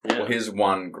Here's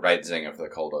one great zinger for the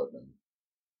cold open.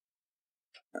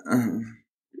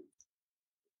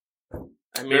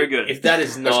 I mean, Very good. If that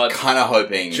is I not was kind of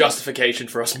hoping... justification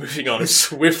for us moving on as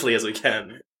swiftly as we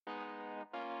can.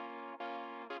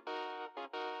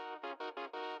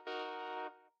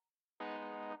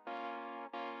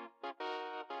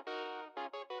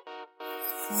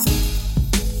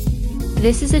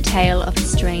 This is a tale of a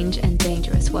strange and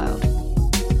dangerous world.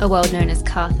 A world known as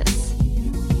Karthus.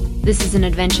 This is an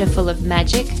adventure full of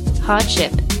magic,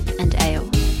 hardship, and ale.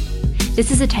 This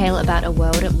is a tale about a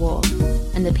world at war,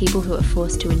 and the people who are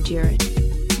forced to endure it.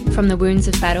 From the wounds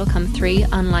of battle come three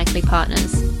unlikely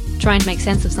partners, trying to make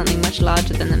sense of something much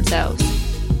larger than themselves.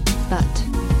 But,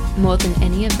 more than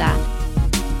any of that,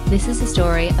 this is a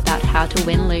story about how to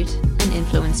win loot and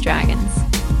influence dragons.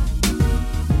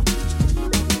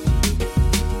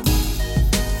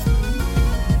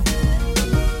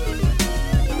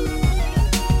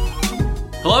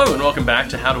 Hello and welcome back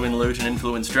to How to Win Loot and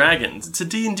Influence Dragons. It's a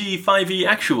D&D 5e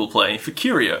actual play for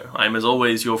Curio. I'm as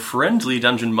always your friendly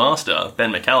dungeon master,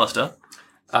 Ben McAllister.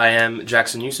 I am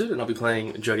Jackson Newsett, and I'll be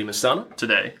playing Jody Mastana.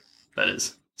 Today, that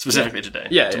is. Specifically today.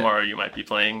 Yeah, Tomorrow you might be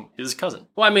playing his cousin.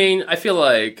 Well, I mean, I feel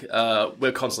like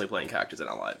we're constantly playing characters in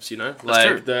our lives, you know? That's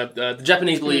true. The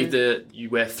Japanese believe that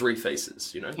you wear three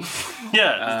faces, you know?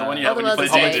 Yeah, it's the one you have when you play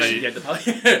Otherwise D&D. Yeah,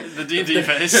 The D&D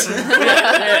face.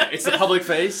 yeah, it's the public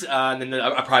face, and then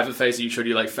a private face that you show to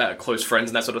your like close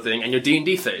friends and that sort of thing, and your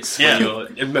D&D face when you're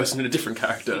immersed in a different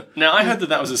character. Now, I heard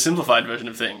that was a simplified version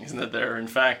of things, and that there are in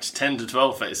fact 10 to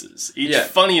 12 faces, each Yeah.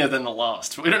 funnier than the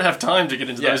last. But we don't have time to get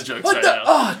into those jokes What right the? now.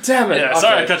 Oh, damn it! Yeah, Okay.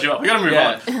 sorry I cut you off. We gotta move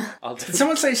on. Did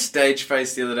someone say stage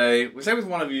face the other day? Was that with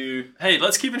one of you? Hey,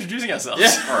 let's keep introducing ourselves.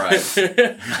 Yeah. All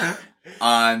right.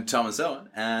 I'm Thomas Owen,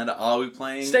 and I'll be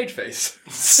playing... Stage face.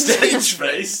 Stage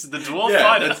face, the dwarf Yeah,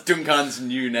 fighter. that's Duncan's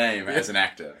new name as an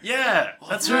actor. Yeah,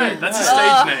 that's right. right. That's his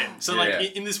Oh. stage name. So, like, Yeah.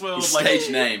 in this world, His like... stage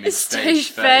name is Stage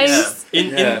Stage Face. face.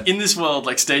 Yeah. In this world,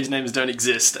 like, stage names don't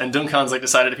exist, and Duncan's, like,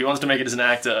 decided if he wants to make it as an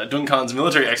actor, Duncan's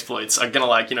military exploits are gonna,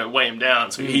 like, weigh him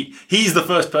down. So he's the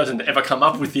first person to ever come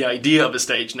up with the idea of a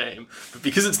stage name. But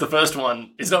because it's the first one,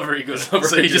 it's not very good. not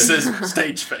So very he just good. says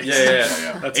stage face.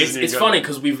 Yeah. That's his new It's go. funny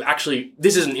because we've actually,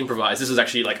 this isn't improvised, this is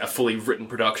actually like a fully written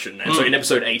production. And so in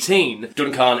episode 18,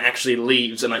 Duncan actually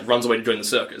leaves and like runs away to join the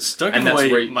circus. Don't and give that's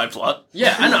away where he- my plot.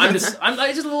 Yeah, I know, it's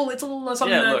just a little something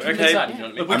Yeah, that look, keep okay. inside, you know what I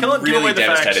mean? Look, we I'm cannot give away really the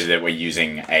fact. devastated that we're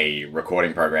using a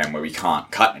recording program where we can't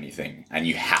cut anything, and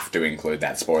you have to include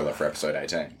that spoiler for episode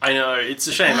 18. I know, it's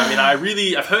a shame. I mean,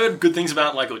 I've heard good things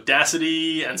about, like,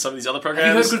 Audacity and some of these other programs.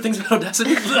 Have you heard good things about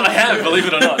Audacity? I have, believe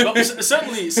it or not. Well,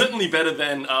 certainly better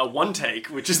than One Take,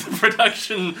 which is the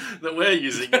production that we're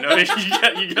using.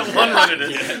 You get one run at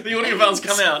it. The audio files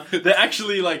come out. They're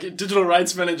actually like digital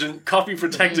rights managed and copy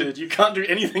protected. You can't do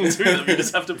anything to them. You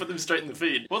just have to put them straight in the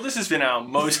feed. Well, this has been our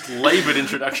most laboured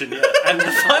introduction yet, and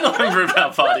the final member of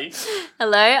our party.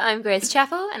 Hello, I'm Grace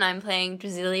Chappell, and I'm playing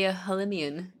Drasilia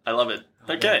Halimian. I love it.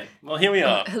 Okay, well here we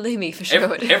are. Halimi for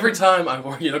short. Every time I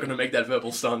worry you're not going to make that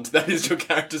verbal stunt, that is your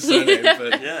character's surname,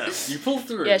 but Yeah. you pull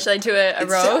through. Yeah, shall I do a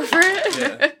roll for it?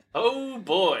 Yeah. Oh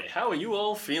boy, how are you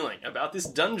all feeling about this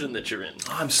dungeon that you're in?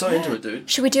 I'm so into it, dude.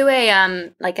 Should we do a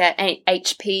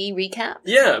HP recap?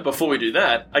 Yeah, before we do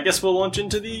that, I guess we'll launch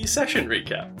into the session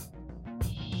recap.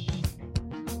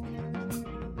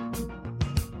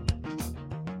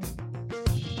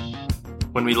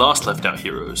 When we last left our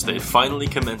heroes, they had finally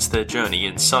commenced their journey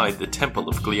inside the Temple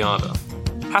of Gliada.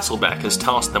 Hasselback has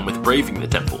tasked them with braving the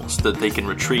temple so that they can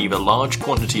retrieve a large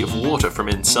quantity of water from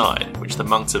inside, which the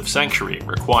monks of Sanctuary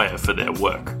require for their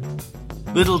work.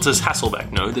 Little does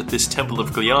Hasselback know that this Temple of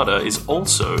Gliada is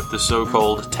also the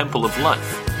so-called Temple of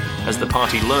Life, as the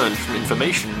party learned from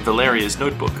information in Valeria's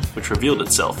notebook, which revealed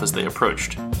itself as they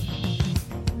approached.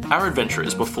 Our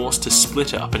adventurers were forced to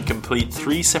split up and complete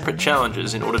 3 separate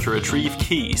challenges in order to retrieve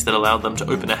keys that allowed them to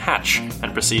open a hatch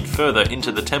and proceed further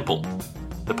into the temple.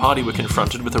 The party were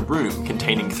confronted with a room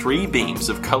containing 3 beams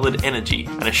of coloured energy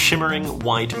and a shimmering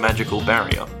white magical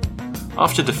barrier.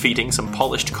 After defeating some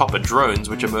polished copper drones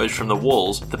which emerged from the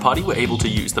walls, the party were able to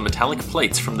use the metallic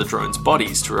plates from the drones'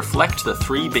 bodies to reflect the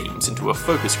 3 beams into a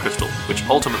focus crystal, which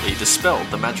ultimately dispelled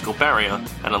the magical barrier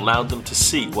and allowed them to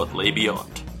see what lay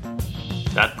beyond.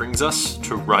 That brings us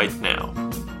to right now.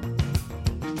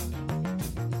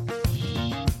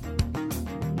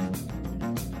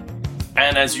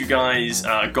 And as you guys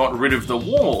got rid of the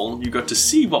wall, you got to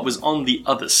see what was on the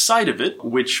other side of it,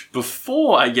 which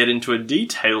before I get into a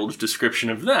detailed description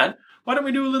of that, why don't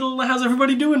we do a little how's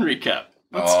everybody doing recap?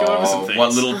 Let's go over some things.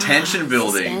 What little tension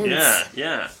building.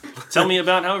 Yeah. Tell me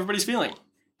about how everybody's feeling.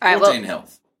 All right, 14 well,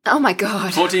 health. oh my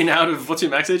god. 14 out of, what's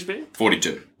your max HP?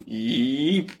 42.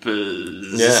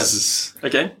 Yeepers. Yes.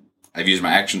 Okay. I've used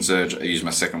my action surge. I've used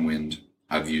my second wind.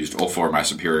 I've used all 4 of my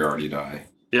superiority die.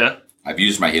 Yeah. I've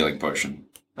used my healing potion.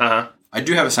 Uh-huh. I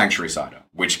do have a sanctuary cider,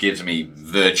 which gives me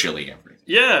virtually everything.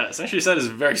 Yeah, Sanctuary Cider is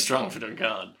very strong for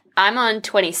Dunkard. I'm on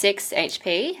 26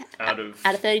 HP Out of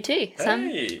 32, so I'm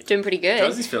Hey. doing pretty good.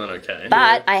 Josie's feeling okay.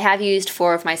 But I have used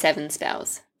 4 of my 7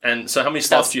 spells. And so how many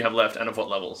slots do you have left and of what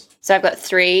levels? So I've got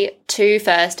 3, 2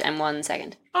 first and 1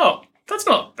 second. Oh, that's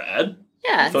not bad.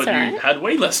 Yeah, I thought that's you alright. had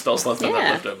way less spell slots than that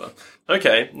Yeah. left over.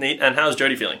 Okay, neat. And how's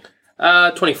Jody feeling?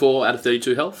 24 out of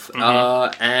 32 health.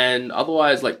 Mm-hmm. And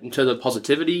otherwise, like, in terms of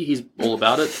positivity, he's all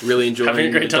about it. Really enjoying Having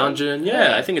a great the time. dungeon. Yeah.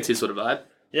 Yeah, I think it's his sort of vibe.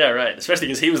 Yeah, right. Especially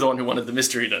because he was the one who wanted the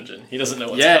mystery dungeon. He doesn't know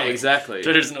what's Yeah, coming. exactly.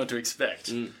 Jody doesn't know what to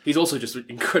expect. He's also just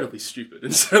incredibly stupid.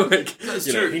 And so, like,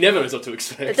 you know, he never knows what to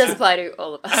expect. It does apply to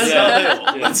all of us.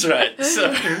 Yeah, that's right.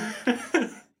 So,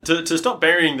 to stop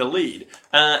burying the lead,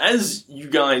 as you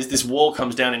guys, this wall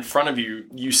comes down in front of you,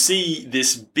 you see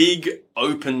this big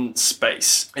open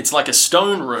space. It's like a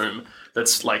stone room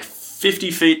that's like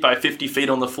 50 feet by 50 feet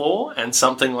on the floor and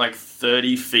something like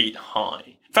 30 feet high.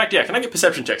 In fact, yeah, can I get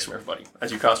perception checks from everybody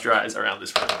as you cast your eyes around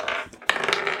this room?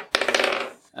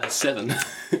 7.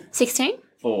 16?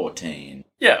 14.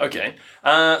 Yeah, okay.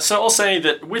 So I'll say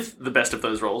that with the best of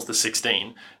those rolls, the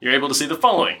 16, you're able to see the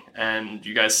following. And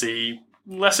you guys see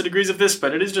lesser degrees of this,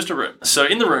 but it is just a room. So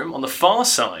in the room, on the far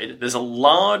side, there's a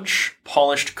large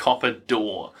polished copper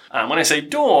door. When I say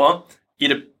door,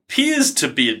 it appears to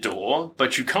be a door,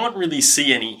 but you can't really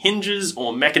see any hinges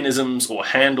or mechanisms or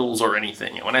handles or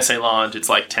anything. And when I say large, it's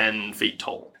like 10 feet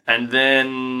tall. And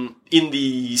then in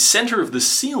the center of the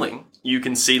ceiling, you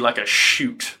can see like a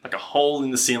chute, like a hole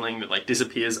in the ceiling that like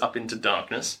disappears up into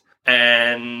darkness.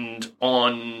 And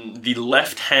on the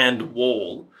left-hand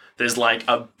wall, there's like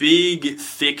a big,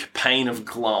 thick pane of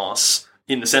glass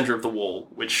in the center of the wall,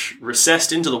 which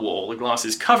recessed into the wall, the glass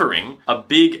is covering a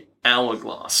big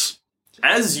hourglass.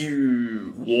 As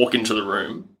you walk into the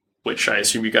room, which I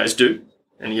assume you guys do,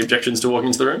 any objections to walking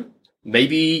into the room?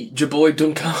 Maybe your boy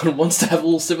Duncan wants to have a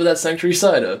little sip of that sanctuary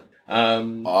cider.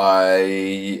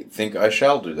 I think I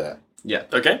shall do that. Yeah.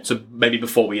 Okay. So maybe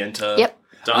before we enter... Yep.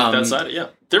 Done with that side, yeah.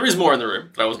 There is more in the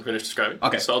room that I wasn't finished describing.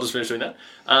 Okay. So I'll just finish doing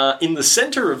that. In the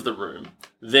center of the room,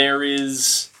 there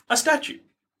is a statue.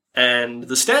 And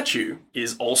the statue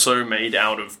is also made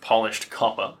out of polished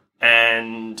copper.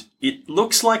 And it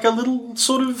looks like a little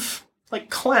sort of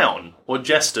like clown or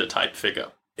jester type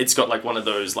figure. It's got like one of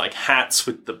those like hats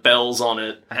with the bells on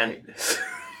it. I hate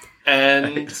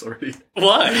this already.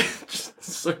 Why? It's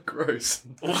so gross.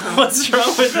 What's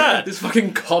wrong with that? This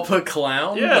fucking copper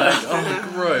clown? Yeah. Like, oh,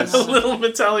 gross. A little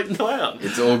metallic clown.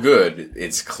 It's all good.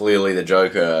 It's clearly the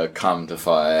Joker come to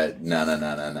fight. No,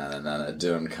 Duncan.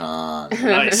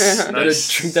 Nice. Better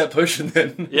Nice. drink that potion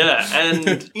then. Yeah,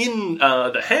 and in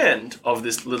the hand of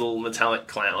this little metallic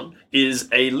clown is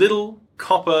a little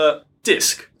copper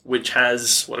disc, which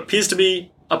has what appears to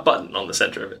be a button on the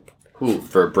center of it. Ooh,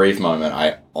 for a brief moment,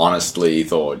 I honestly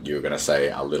thought you were going to say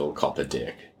a little copper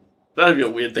dick. That'd be a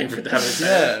weird thing for it to have in his Yeah.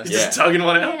 hand. He's just tugging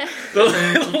one out. The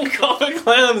little copper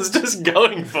clown's just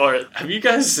going for it. Have you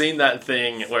guys seen that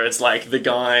thing where it's like the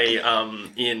guy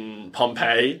in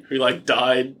Pompeii who like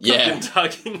died Yeah.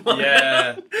 tugging one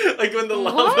Yeah. out? Like when the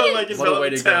lava What? like What a way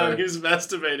enveloped to town, go. he was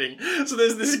masturbating. So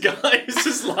there's this guy who's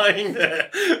just lying there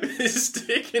with his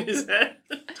stick in his hand.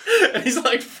 And he's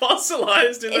like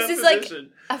fossilized in Is that this like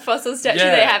position. a fossil statue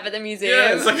Yeah. they have at the museum?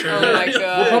 Yeah, it's like- oh my Well,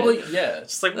 god. Well, probably, yeah.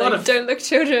 It's like, what Like, a... don't look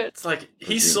children. It's like,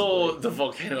 he saw the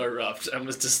volcano erupt and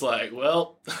was just like,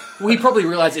 well... Well, he probably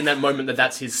realized in that moment that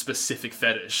that's his specific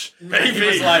fetish. Maybe, He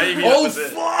was like, maybe that oh, was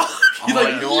it. fuck! He's Oh,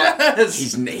 like, you know what?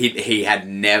 yes! He had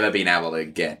never been able to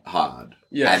get hard.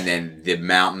 Yeah. And then the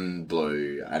mountain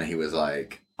blew, and he was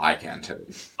like, I can too.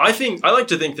 I like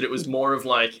to think that it was more of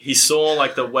like, he saw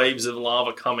like the waves of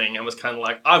lava coming and was kind of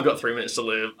like, I've got 3 minutes to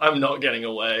live. I'm not getting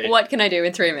away. What can I do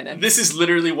in 3 minutes? This is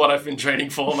literally what I've been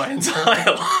training for my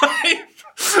entire life.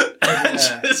 And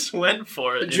Yeah. just went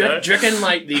for it, Do you you know? reckon,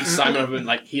 like, the excitement of it,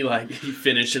 like, he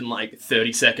finished in, like,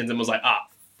 30 seconds and was like,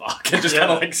 fuck, and just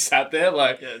kind of, like, sat there,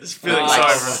 like... Yeah, just feeling Like,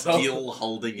 sorry so- for Still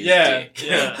holding his Yeah. dick.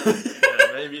 Yeah.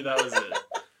 Yeah, maybe that was it.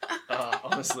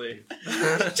 Honestly.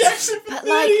 Jackson for But,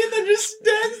 like- and then just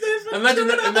stands there for Imagine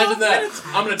that.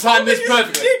 I'm gonna time this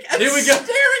perfectly. Here we go. Staring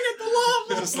at the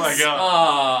lava. Just like,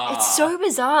 Ah. It's so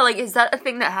bizarre. Like, is that a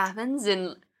thing that happens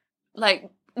in, like,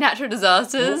 natural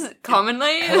disasters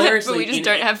commonly, hilariously, but we just in-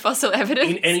 don't have fossil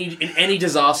evidence. In any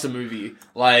disaster movie,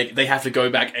 like they have to go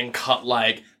back and cut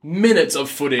like minutes of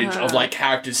footage of like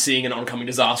characters seeing an oncoming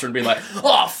disaster and being like,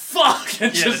 "Oh fuck!"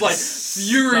 and Yeah, just like it's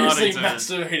furiously starting to-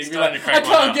 masturbating, being starting like, to "I crank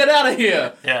one can't out." get out of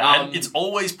here." Yeah, and it's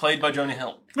always played by Jonah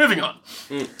Hill. Moving on.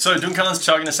 So Duncan's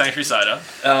chugging a Sanctuary Cider.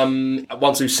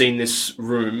 Once we've seen this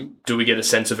room, do we get a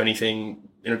sense of anything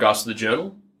in regards to the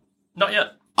journal? Not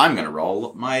yet. I'm going to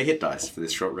roll my hit dice for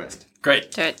this short rest.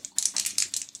 Great. Do it.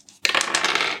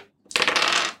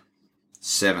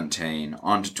 17,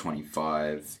 on to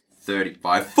 25,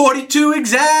 35, 42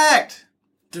 exact!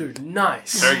 Dude,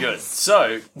 nice. Very good.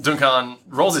 So, Duncan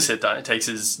rolls his hit die, takes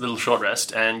his little short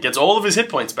rest, and gets all of his hit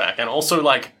points back. And also,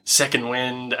 like, second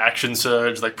wind, action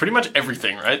surge, like, pretty much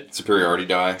everything, right? Superiority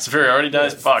die. Superiority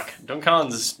dice, fuck.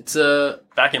 Duncan's It's a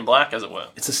back in black, as it were.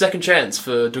 it's a second chance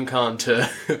for Duncan to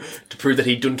to prove that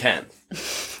he Duncan.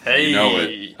 Hey! You know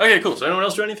it. Okay, cool. So, anyone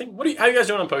else do anything? How are you guys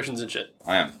doing on potions and shit?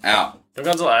 I am out.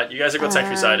 Duncan's alive. You guys have got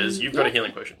Sanctuary Ciders. You've got a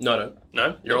healing potion. No.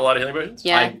 No? You're all out of healing potions?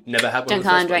 Yeah. I never had one. in the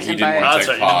Duncan first drank place. You them didn't both. want That's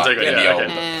to right, take you didn't part take it, in yeah, the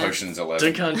old okay. Potions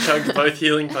 11. Duncan chugged both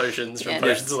healing potions from Yeah.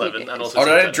 Potions Yeah. 11 and also Oh,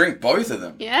 did I Sanctuary drink both of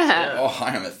them? Yeah. Oh,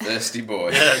 I am a thirsty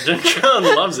boy. Yeah, Duncan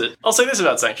loves it. I'll say this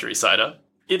about Sanctuary Cider.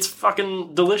 It's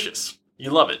fucking delicious. You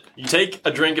love it. You take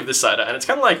a drink of this cider, and it's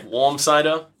kind of like warm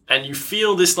cider, and you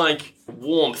feel this, like,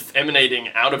 warmth emanating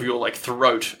out of your, like,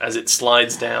 throat as it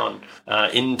slides down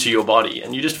into your body,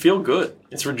 and you just feel good.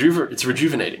 It's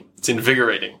rejuvenating. It's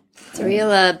invigorating. It's a real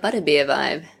butterbeer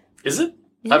vibe. Is it?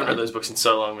 I haven't read those books in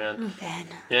so long, man. Ben.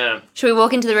 Yeah. Should we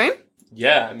walk into the room?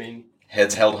 Yeah, I mean,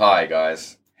 Heads held high,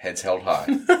 guys. Heads held high.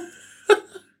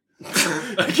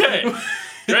 Okay.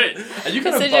 Great. are you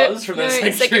kind of It's buzzed from that it's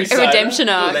like Sanctuary a cider? redemption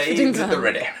arc. for Blades at the Duncan.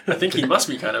 ready. I think he must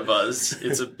be kind of buzzed.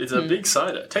 It's a big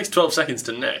cider. It takes 12 seconds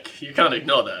to neck. You can't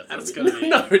ignore that. That's gonna be...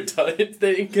 No, it doesn't. It's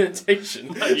the incantation.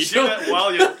 You do that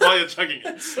while you're chugging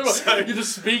it. So You're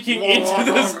just speaking into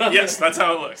this. yes, that's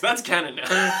how it works. That's canon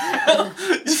now.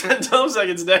 You spend 12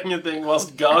 seconds decking a thing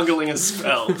whilst gargling a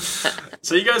spell.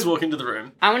 So you guys walk into the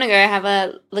room. I want to go have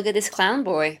a look at this clown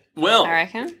boy, Well, I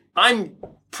reckon. I'm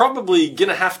probably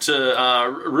gonna have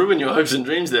to ruin your hopes and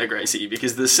dreams there, Gracie,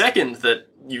 because the second that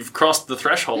you've crossed the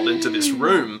threshold into this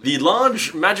room, the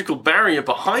large magical barrier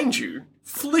behind you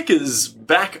flickers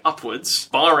back upwards,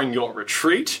 barring your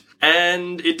retreat,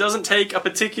 and it doesn't take a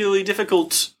particularly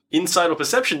difficult insight or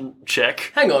perception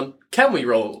check. Hang on, can we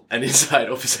roll an insight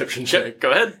or perception check?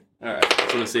 Go ahead. All right,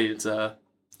 so let's see. It's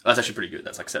that's actually pretty good.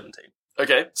 That's like 17.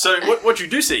 Okay, so what you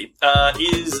do see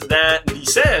is that the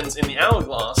sands in the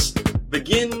hourglass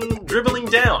begin dribbling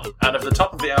down out of the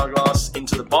top of the hourglass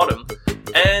into the bottom,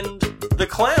 and the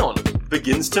clown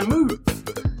begins to move.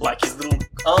 Like his little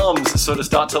arms sort of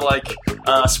start to like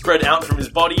spread out from his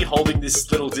body, holding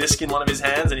this little disc in one of his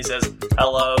hands, and he says,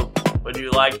 "Hello, would you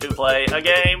like to play a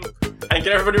game?" And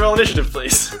can everybody roll initiative,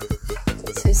 please?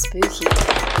 So spooky.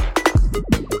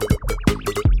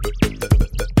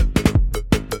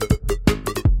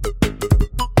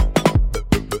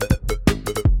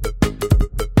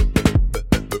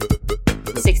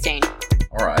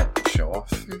 Alright, show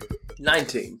off.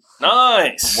 19.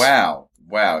 Nice. Wow.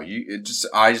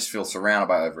 I just feel surrounded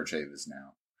by overachievers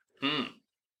now. Hmm.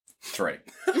 3.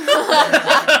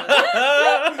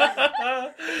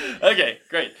 Okay,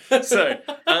 great. So,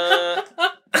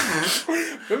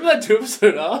 Remember that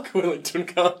 2-episode arc where like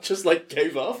Duncan just like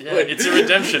gave up? yeah, Like, it's a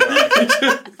redemption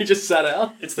arc. he just sat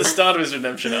out. It's the start of his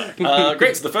redemption arc.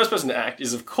 Great, so the first person to act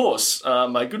is, of course,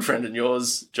 my good friend and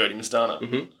yours, Jodie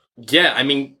Mastana. Yeah, I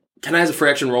mean, can I as a free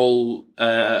action roll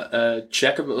a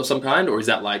check of some kind, or is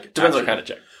that like Depends on what kind of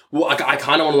check. Well, I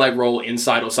kind of want to like roll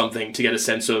insight or something to get a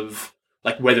sense of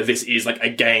like whether this is like a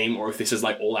game or if this is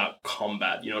like all out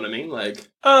combat. You know what I mean? Like,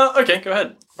 Okay, go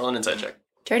ahead. Roll an insight check.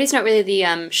 Jody's not really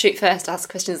the shoot first, ask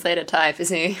questions later type, is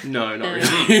he? no, not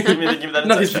give really. me that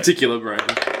Not insight his check. particular brain.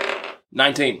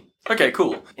 19. Okay,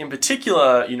 cool. In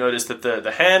particular, you notice that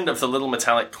the hand of the little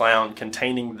metallic clown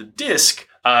containing the disc,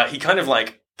 he kind of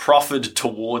like proffered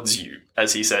towards you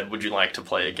as he said, "Would you like to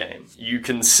play a game?" You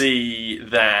can see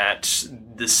that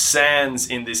the sands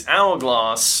in this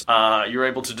hourglass, you're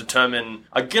able to determine,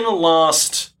 are gonna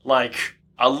last like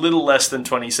a little less than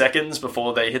 20 seconds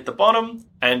before they hit the bottom,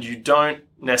 and you don't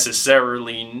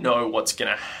necessarily know what's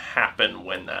gonna happen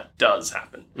when that does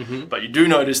happen. But you do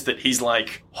notice that he's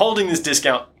like holding this disc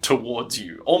out towards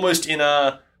you, almost in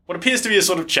what appears to be a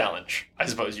sort of challenge, I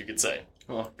suppose you could say.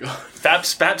 Oh god.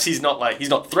 Perhaps he's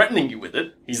not threatening you with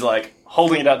it. He's like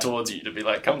holding it out towards you to be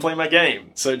like, "Come play my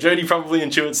game." So Jodie probably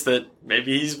intuits that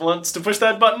maybe he wants to push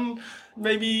that button.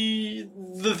 Maybe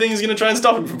the thing's going to try and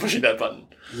stop him from pushing that button.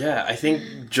 Yeah, I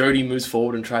think Jody moves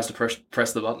forward and tries to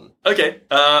press the button. Okay,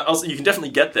 also, you can definitely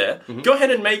get there. Go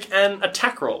ahead and make an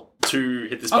attack roll to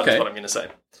hit this button, is Okay. what I'm going to say.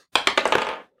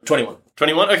 21.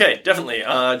 21? Okay, definitely.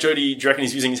 Jody, do you reckon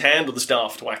he's using his hand or the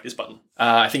staff to whack this button?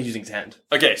 I think he's using his hand.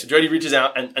 Okay, so Jody reaches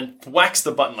out and whacks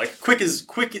the button, like, quick,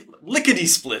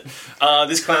 lickety-split.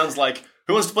 This clown's like,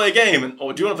 who wants to play a game?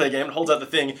 Or do you want to play a game? And holds out the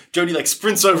thing. Jody, like,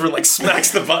 sprints over and, like,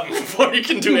 smacks the button before he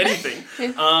can do anything.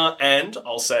 And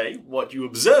I'll say, what you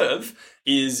observe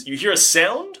is you hear a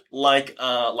sound like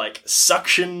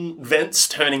suction vents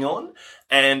turning on.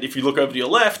 And if you look over to your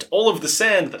left, all of the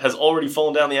sand that has already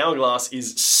fallen down the hourglass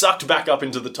is sucked back up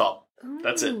into the top.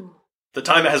 That's it. The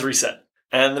timer has reset.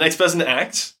 And the next person to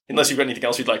act, unless you've got anything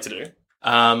else you'd like to do.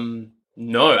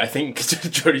 No, I think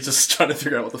Jody's just trying to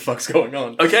figure out what the fuck's going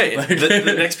on. Okay,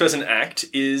 the next person to act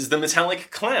is the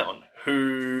metallic clown,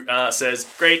 who says,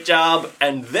 great job,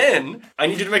 and then I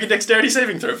need you to make a dexterity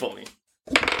saving throw for me.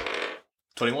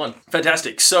 21.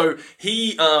 Fantastic. So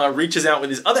he reaches out with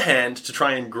his other hand to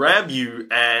try and grab you,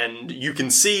 and you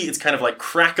can see it's kind of like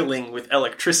crackling with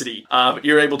electricity, but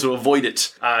you're able to avoid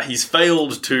it. He's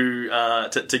failed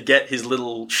to get his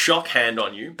little shock hand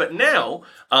on you, but now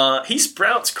he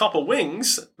sprouts copper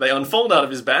wings. They unfold out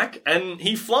of his back, and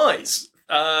he flies.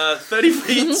 30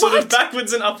 feet sort of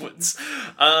backwards and upwards.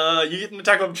 You get an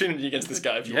attack of opportunity against this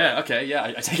guy if you want. Yeah, okay, yeah,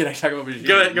 I take an attack of opportunity.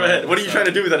 Go ahead. What are you trying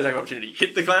to do with that attack of opportunity?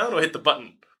 Hit the clown or hit the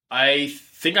button? I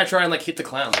think I try and, like, hit the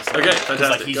clown. This time. Okay, 'Cause,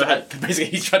 fantastic. Like, Go ahead.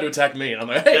 basically, he's trying to attack me, and I'm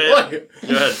like, hey, Yeah. look!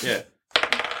 Go ahead. Yeah.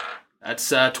 That's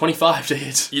 25 to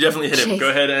hit. You definitely hit him. Jeez. Go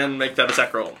ahead and make that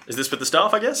attack roll. Is this with the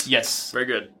staff, I guess? Yes. Very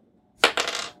good.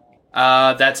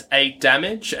 That's 8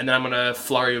 damage, and then I'm gonna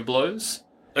flurry of blows.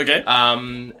 Okay.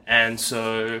 And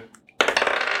so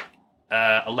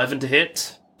 11 to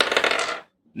hit.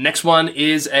 Next one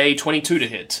is a 22 to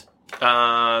hit.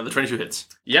 The 22 hits.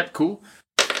 Yep, cool.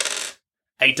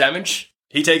 8 damage.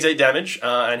 He takes 8 damage,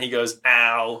 and he goes,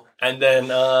 ow, and then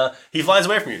he flies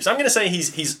away from you. So I'm going to say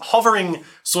he's hovering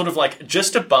sort of like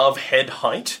just above head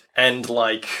height and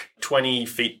like 20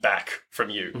 feet back from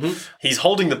you. Mm-hmm. He's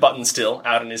holding the button still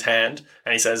out in his hand,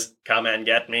 and he says, come and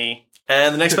get me.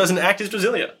 And the next person to act is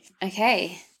Drasilia.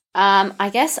 Okay. I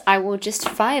guess I will just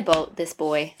firebolt this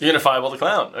boy. You're going to fireball the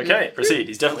clown. Okay, proceed.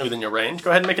 He's definitely within your range. Go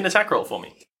ahead and make an attack roll for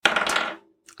me.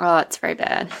 Oh, it's very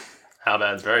bad. How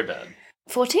bad's very bad?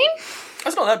 14?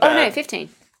 That's not that Oh, bad. no, 15.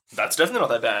 That's definitely not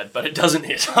that bad, but it doesn't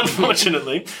hit,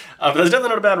 unfortunately. But that's definitely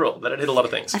not a bad roll. That hit a lot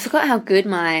of things. I forgot how good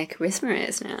my charisma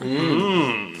is now.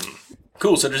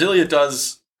 Cool, so Drasilia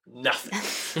does nothing.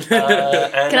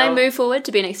 Can I move forward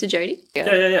to be next to Jody?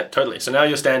 Yeah, totally. So now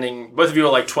you're standing, both of you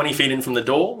are like 20 feet in from the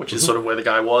door, which is sort of where the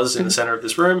guy was in the center of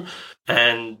this room,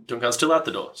 and Duncan's still at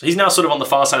the door. So he's now sort of on the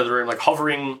far side of the room, like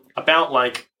hovering about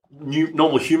like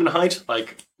normal human height.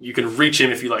 Like you can reach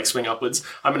him if you like swing upwards.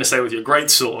 I'm going to say with your great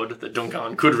sword that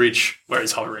Duncan could reach where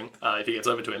he's hovering if he gets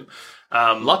over to him.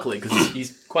 Luckily, because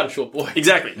he's quite a short boy.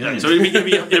 Exactly. Yeah. So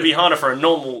it'd be harder for a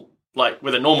normal, like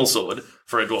with a normal sword,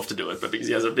 for a dwarf to do it. But because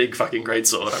he has a big fucking great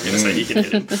sword, I'm going to say he can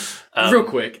hit him. Real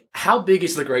quick, how big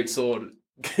is the great sword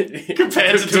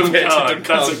Compared to Duncan,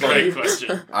 that's a great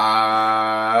question.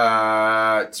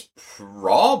 It's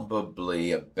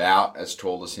probably about as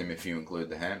tall as him if you include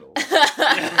the handle.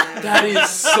 That is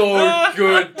so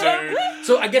good, dude.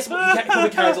 So I guess he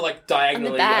probably carries it like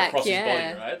diagonally back, across yeah.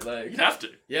 his body, right? Like, You'd have to.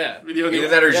 yeah. Either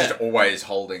that or he's just always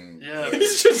holding. Yeah.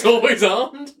 He's just always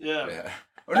armed. Yeah. Yeah.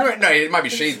 Or no, it might be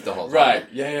sheathed the whole time. Right.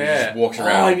 Yeah. He just walks Oh,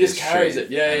 around. he with just his carries sheath,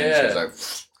 it. Yeah, and yeah. it's just like,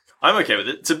 I'm okay with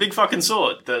it. It's a big fucking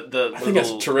sword. I think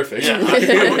that's terrific. Yeah,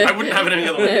 I wouldn't have it any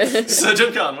other way. So,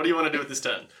 Duncan, what do you want to do with this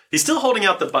turn? He's still holding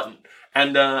out the button.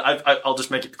 And I'll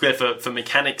just make it clear for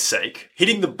mechanics' sake.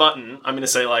 Hitting the button, I'm going to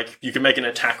say, like, you can make an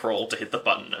attack roll to hit the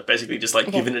button. Basically just,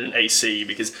 like, giving it an AC,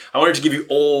 because I wanted to give you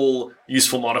all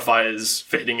useful modifiers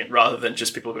for hitting it rather than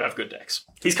just people who have good decks.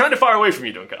 He's kind of far away from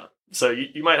you, Duncan. So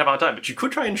you might have a hard time, but you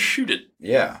could try and shoot it.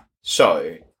 yeah.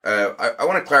 So, I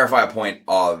want to clarify a point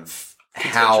of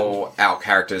how our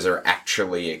characters are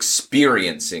actually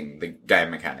experiencing the game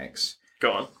mechanics.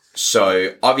 Go on.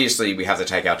 So, obviously, we have to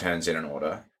take our turns in an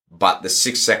order, but the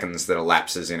 6 seconds that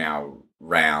elapses in our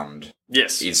round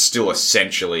Yes. is still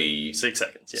essentially 6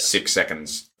 seconds, yeah. 6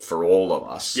 seconds for all of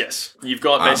us. Yes. You've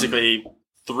got basically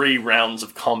 3 rounds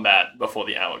of combat before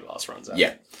the hourglass runs out.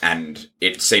 Yeah, and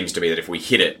it seems to be that if we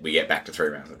hit it, we get back to 3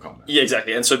 rounds of combat. Yeah,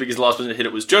 exactly. And so because the last person to hit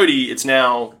it was Jody, it's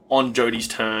now on Jody's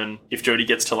turn. If Jody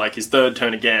gets to like his 3rd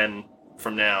turn again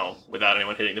from now without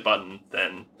anyone hitting the button,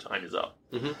 then time is up.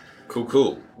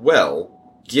 Cool.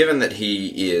 Well, given that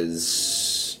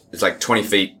it's like 20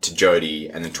 feet to Jody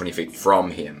and then 20 feet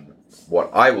from him,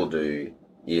 what I will do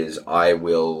is I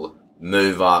will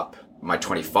move up my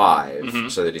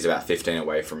 25 so that he's about 15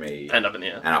 away from me And up in the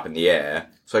air. and up in the air.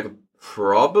 So I could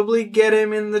probably get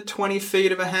him in the 20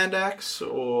 feet of a hand axe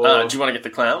or Do you want to get the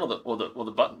clown or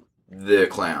the button? the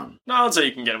clown. No, I'd say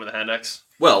you can get him with a hand axe.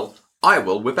 Well, I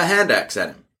will whip a hand axe at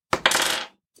him.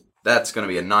 That's going to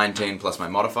be a 19 plus my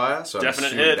modifier, so I'm Definite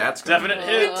assuming hit. that's gonna Definite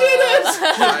be- hit.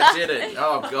 I did it!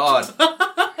 Oh god.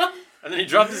 And then he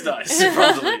dropped his dice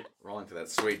clumsily. Rolling for that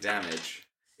sweet damage.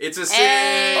 It's a 6!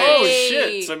 Oh Hey.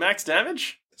 shit! So max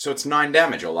damage? So it's 9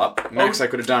 damage all up. Max I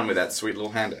could have done with that sweet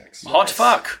little hand axe. Hot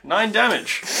fuck! 9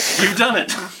 damage. You've done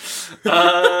it.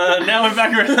 Now we're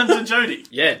back around to Jody.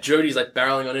 Yeah, Jody's like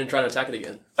barreling on in, trying to attack it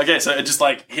again. Okay, so just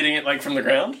like hitting it like from the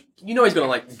ground. You know he's gonna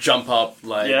like jump up,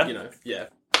 like Yeah. you know, yeah.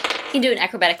 You can do an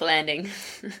acrobatic landing.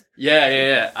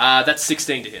 Yeah. That's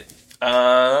 16 to hit.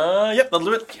 Yep, that'll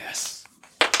do it. Yes.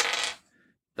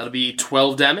 That'll be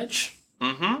 12 damage.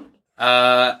 Mm-hmm.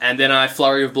 And then I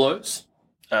flurry of blows.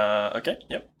 Okay.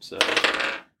 Yep. So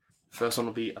first one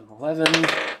will be an 11.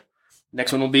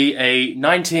 Next one will be a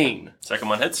 19. Second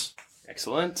one hits.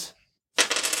 Excellent.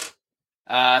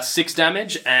 6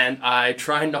 damage, and I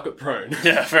try and knock it prone.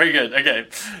 Yeah, very good. Okay,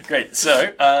 great.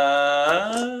 So,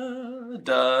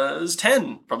 does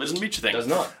 10. Probably doesn't beat your thing. Does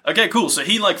not. Okay, cool. So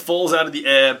he like falls out of the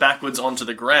air backwards onto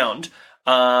the ground.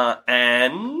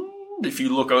 And if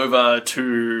you look over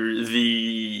to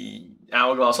the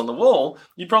hourglass on the wall,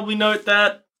 you probably note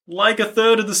that like a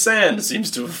third of the sand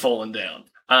seems to have fallen down.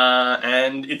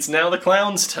 And it's now the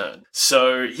clown's turn.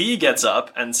 So he gets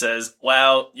up and says,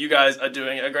 wow, you guys are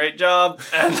doing a great job.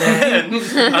 And then,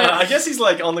 I guess he's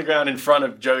like on the ground in front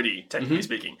of Jody, technically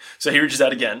speaking. So he reaches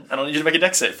out again, and I need you to make a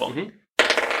dex save for me.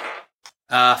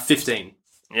 15.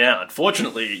 Yeah,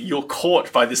 unfortunately, you're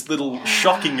caught by this little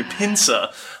shocking pincer,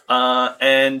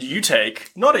 and you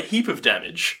take not a heap of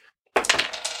damage.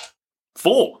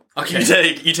 4.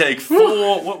 Okay. You take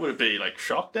 4. What would it be? Like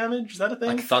shock damage? Is that a thing?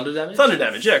 Like thunder damage? Thunder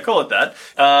damage, yeah, call it that.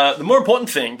 The more important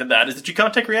thing than that is that you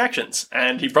can't take reactions,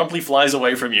 and he promptly flies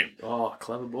away from you. Oh,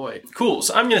 clever boy. Cool,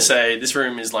 so I'm going to say this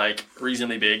room is, like,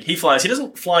 reasonably big. He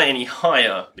doesn't fly any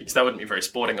higher, because that wouldn't be very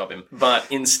sporting of him, but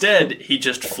instead, he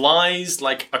just flies,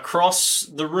 like, across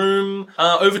the room,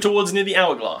 over towards near the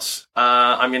hourglass.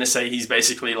 I'm going to say he's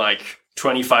basically, like,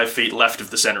 25 feet left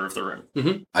of the center of the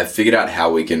room. I figured out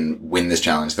how we can win this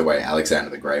challenge the way Alexander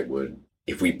the Great would.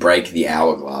 If we break the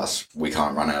hourglass, we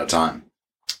can't run out of time.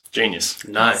 Genius.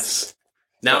 Nice.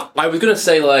 Now, I was gonna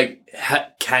say like,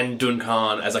 can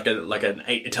Duncan as like an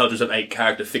 8 intelligence of 8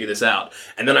 character figure this out?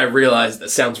 And then I realized that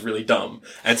sounds really dumb,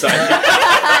 and so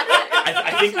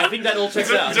I think that all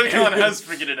checks out. Duncan has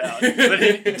figured it out.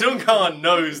 But Duncan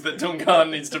knows that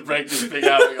Duncan needs to break this big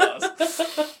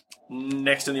hourglass.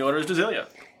 Next in the order is Drasilia.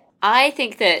 I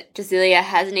think that Drasilia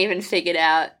hasn't even figured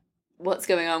out what's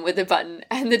going on with the button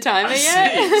and the timer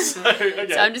yet. So, okay.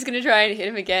 So I'm just going to try and hit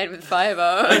him again with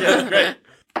Fireball. Okay, great.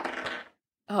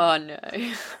 Oh no.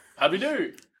 How'd we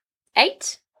do?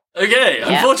 8? Okay,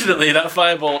 Yeah. unfortunately that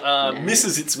fireball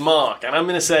misses its mark, and I'm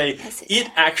going to say Yes, it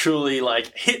actually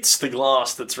like hits the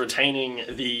glass that's retaining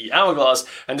the hourglass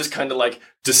and just kind of like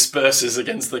disperses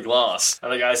against the glass.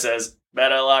 And the guy says,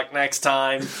 better luck next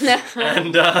time.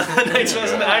 And the next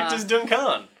person to act is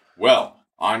Duncan. Well,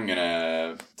 I'm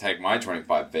gonna take my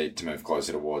 25 feet to move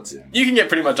closer towards him. You can get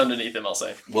pretty much underneath him, I'll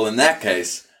say. Well, in that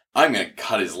case, I'm gonna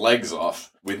cut his legs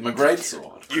off with my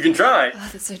greatsword. You can try. Oh,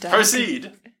 that's so dark.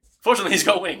 Proceed. Fortunately, he's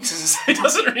got wings, so he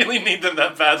doesn't really need them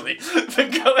that badly.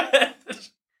 But go ahead.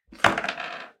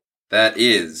 That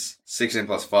is 16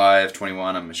 plus 5,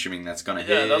 21. I'm assuming that's gonna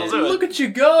hit. That'll do it. Look at you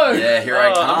go! Yeah, here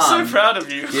I come. I'm so proud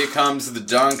of you. Here comes the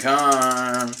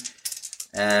Duncan.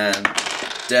 And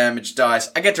damage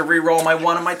dice. I get to re-roll my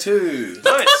 1 and my 2.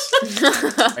 Nice.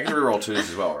 I get to re-roll 2s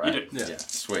as well, right? You do. Yeah,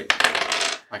 sweet.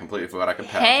 I completely forgot I could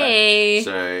power Hey.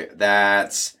 So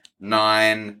that's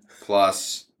 9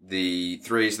 plus the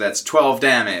 3, so that's 12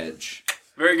 damage.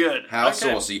 Very good. How Okay.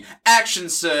 saucy. Action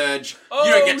surge. Oh,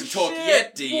 You don't get to talk shit.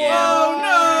 yet, DM. Oh,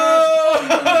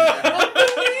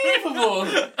 no! Unbelievable!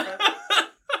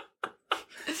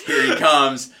 Here he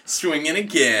comes, swinging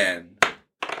again.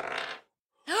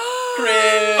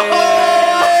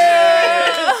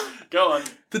 Go on.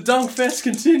 The Dunk Fest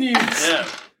continues! Yeah.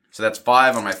 So that's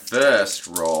 5 on my first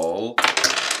roll.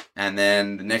 And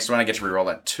then the next one I get to reroll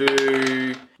that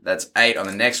 2. That's 8 on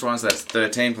the next one, so that's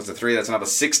 13 plus a 3. That's another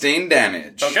 16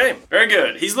 damage. Okay, very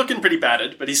good. He's looking pretty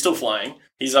battered, but he's still flying.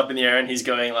 He's up in the air and he's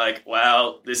going like,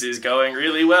 wow, this is going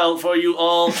really well for you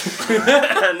all. And,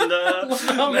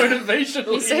 How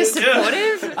motivational He's so he is.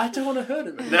 supportive. I don't want to hurt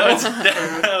him.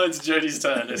 now it's Jody's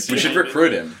turn. We should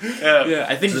recruit him. Yeah,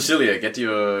 I think Cecilia, get to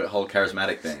your whole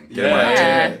charismatic thing. Get Yeah. him on our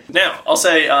team. Yeah. Now, I'll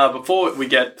say, before we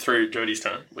get through Jody's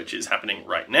turn, which is happening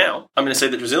right now, I'm going to say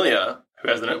that Drasilia, who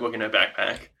has the notebook in her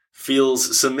backpack,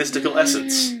 feels some mystical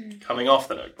essence coming off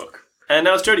the notebook. And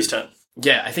now it's Jody's turn.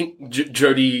 Yeah, I think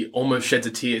Jody almost sheds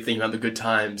a tear thinking about the good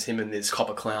times him and this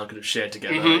copper clown could have shared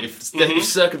together if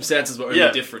circumstances were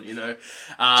only different, you know.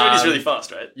 Jody's really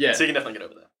fast, right? yeah. So you can definitely get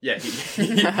over there. Yeah,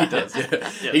 he does.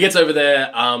 Yeah. He gets over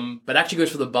there, but actually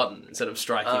goes for the button instead of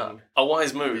striking A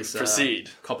wise move. his Proceed.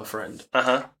 copper friend.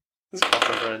 Uh-huh. This is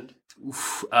copper friend.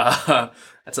 Oof,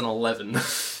 that's an 11.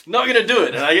 Not going to do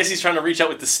it. And I guess he's trying to reach out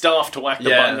with the staff to whack the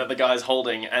Yeah. button that the guy's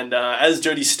holding. And as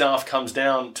Jody's staff comes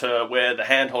down to where the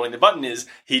hand holding the button is,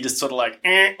 he just sort of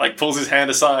like pulls his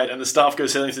hand aside and the staff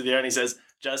goes sailing through the air and he says,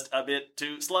 just a bit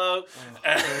too slow.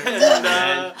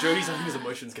 And, Jody's letting his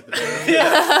emotions get the better.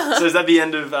 yeah. So is that the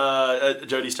end of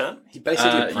Jody's turn? He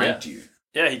basically Yeah. pranked you.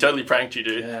 Yeah, he totally pranked you,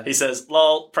 dude. Yeah. He says,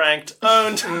 lol, pranked,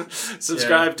 owned.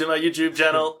 Subscribe to my YouTube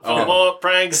channel for more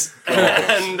pranks.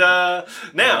 And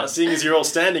now, seeing as you're all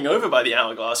standing over by the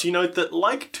hourglass, you note that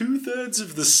like 2/3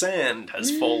 of the sand has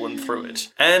fallen through it.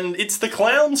 And it's the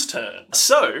clown's turn.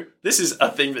 So, this is a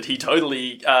thing that he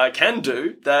totally can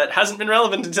do that hasn't been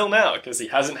relevant until now, because he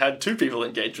hasn't had 2 people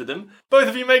engage with him. Both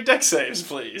of you make dex saves,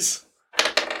 please.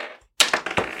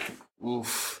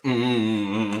 Oof.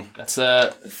 That's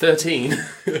 13.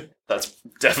 That's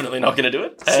definitely not going to do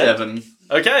it. And- 7.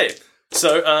 Okay,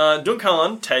 so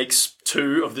Duncan takes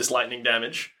 2 of this lightning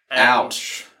damage. And,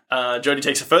 Ouch. Jody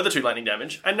takes a further 2 lightning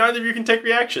damage, and neither of you can take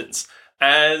reactions.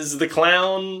 As the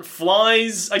clown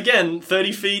flies, again,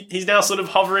 30 feet, he's now sort of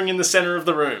hovering in the center of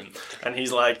the room. And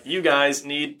he's like, you guys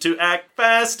need to act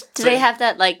fast. Do So- they have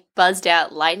that like buzzed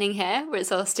out lightning hair where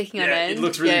it's all sticking on Yeah, end? it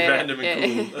looks really random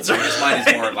and cool. That's right. Mine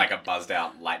is more of like a buzzed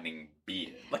out lightning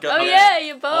beard. Like a, Oh yeah,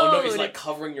 you're bold. Oh no, it's like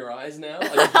covering your eyes now. Are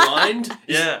you blind?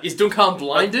 Yeah. Is Duncan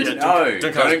blinded? Yeah, No,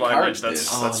 Duncan's don't blind, encourage that's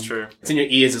this. That's true. It's in your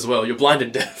ears as well. You're blind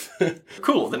and deaf.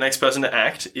 Cool, the next person to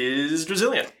act is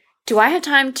Drasilia. Do I have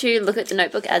time to look at the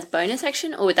notebook as bonus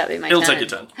action, or would that be my It'll turn?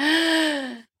 take your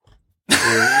turn.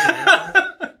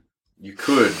 You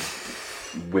could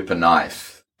whip a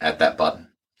knife at that button.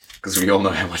 Because we all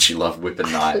know how much you love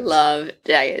whipping knives. Love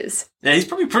daggers. Yeah, he's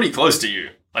probably pretty close to you.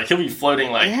 Like, he'll be floating,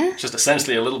 like, Yeah? just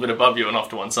essentially a little bit above you and off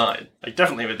to one side. Like,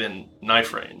 definitely within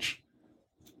knife range.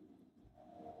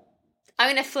 I'm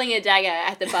gonna fling a dagger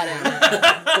at the button.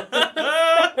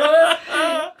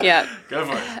 Yeah. Go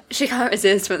for it. She can't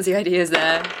resist once the idea's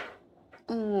there.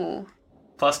 Ooh.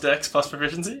 Plus dex, plus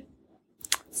proficiency.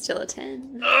 Still a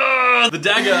 10. The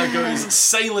dagger goes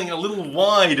sailing a little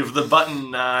wide of the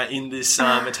button in this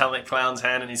metallic clown's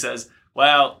hand, and he says,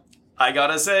 well, I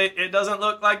gotta say, it doesn't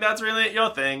look like that's really your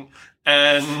thing.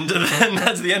 And then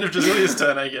that's the end of Drasilia's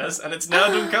turn, I guess, and it's now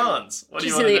Duncan's. What do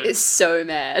you want to Drasilia do? is so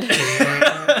mad.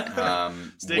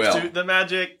 Stick Well, to the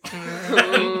magic.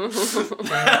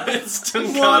 It's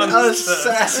Duncan's what a turn.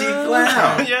 sassy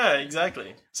clown. Yeah,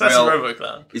 exactly. Sassy Well- Robo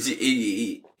Clown. Is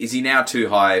he now too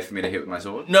high for me to hit with my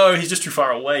sword? No, he's just too far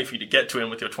away for you to get to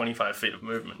him with your 25 feet of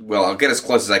movement. Well, I'll get as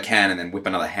close as I can and then whip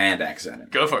another hand axe at him.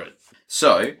 Go for it.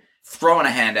 So, throwing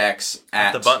a hand axe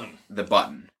at The button. The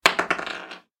button.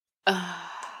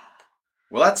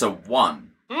 Well, that's a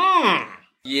 1.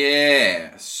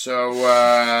 Yeah, so, The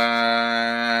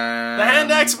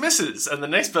hand axe misses, and the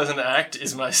next person to act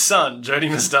is my son, Jody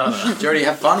Mastana. Jody,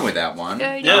 have fun with that one.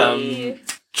 Yeah.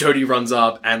 Jody runs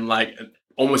up and like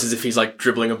almost as if he's like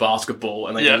dribbling a basketball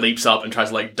and like Yeah. leaps up and tries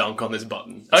to like dunk on this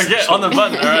button. Okay, on the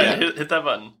button. All right, Yeah. hit that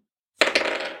button.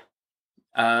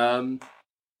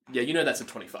 Yeah, you know that's a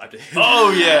 25 to hit.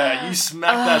 Oh yeah, you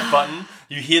smack that button.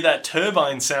 You hear that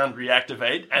turbine sound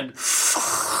reactivate, and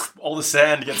all the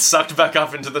sand gets sucked back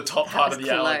up into the top part of the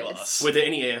was close. hourglass. Were there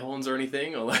any air horns or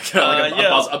anything, or like,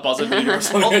 yeah. a buzzer beater or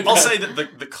something? I'll say that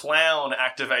the clown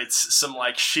activates some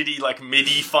like shitty like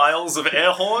MIDI files of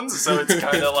air horns, so it's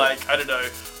kind of like, I don't know,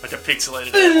 like a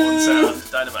pixelated air horn sound.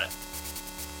 Dynamite.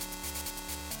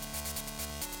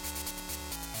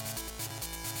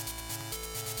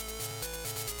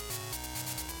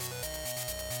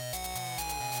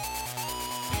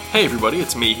 Hey everybody,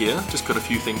 it's me here. Just got a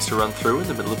few things to run through in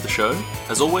the middle of the show.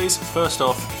 As always, first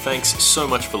off, thanks so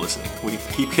much for listening. We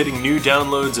keep getting new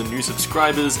downloads and new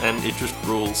subscribers, and it just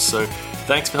rules, so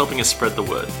thanks for helping us spread the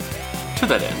word. To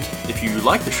that end, if you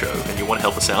like the show and you want to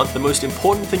help us out, the most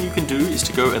important thing you can do is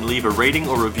to go and leave a rating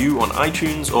or review on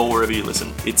iTunes or wherever you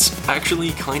listen. It's actually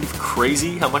kind of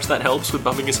crazy how much that helps with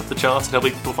bumping us up the charts and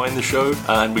helping people find the show,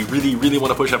 and we really, really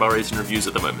want to push up our ratings and reviews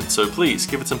at the moment, so please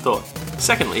give it some thought.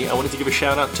 Secondly, I wanted to give a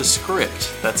shout out to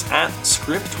Script. That's at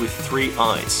Script with 3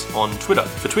 I's on Twitter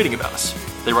for tweeting about us.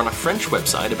 They run a French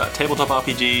website about tabletop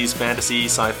RPGs, fantasy,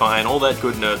 sci-fi, and all that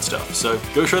good nerd stuff, so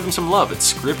go show them some love at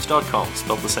script.com,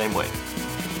 spelled the same way.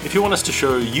 If you want us to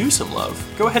show you some love,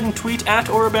 go ahead and tweet at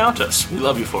or about us. We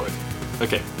love you for it.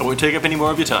 Okay, I won't take up any more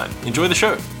of your time. Enjoy the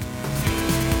show.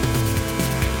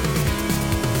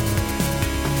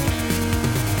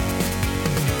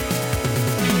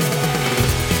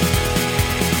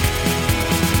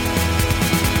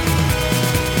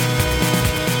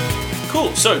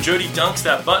 Cool, so Jody dunks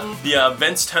that button, the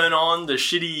vents turn on, the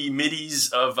shitty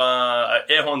midis of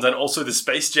air horns and also the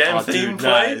Space Jam theme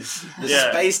plays. The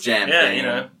Space Jam thing. You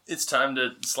know, it's time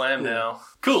to slam now.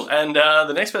 Cool, and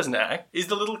the next person to act is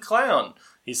the little clown.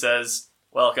 He says,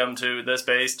 "Welcome to the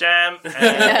Space Jam,"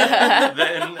 and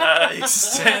then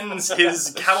extends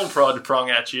his cattle prod prong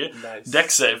at you. Nice.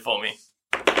 Dex save for me.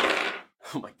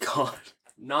 Oh my god.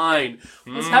 9.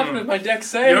 What's happened with my deck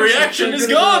save? Your reaction is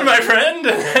gone, my friend,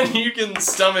 and you can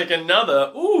stomach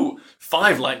another,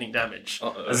 5 lightning damage.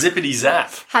 Uh-oh. A zippity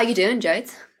zap. How you doing,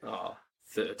 Jodes? Oh,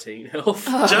 13 health.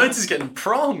 Jones is getting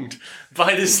pronged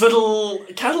by this little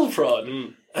cattle prod.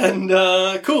 And,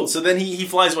 cool. So then he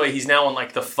flies away. He's now on,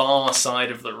 like, the far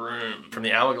side of the room from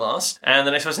the hourglass. And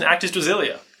the next person to act is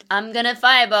Drasilia. I'm gonna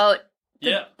firebolt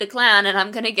Yeah. the clown, and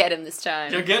I'm gonna get him this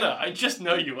time. You're gonna. I just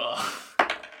know you are.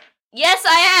 Yes,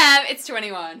 I am! It's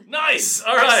 21. Nice!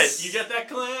 Alright, you get that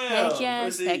clown. Heck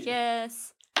yes, Proceed. heck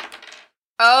yes.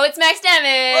 Oh, it's max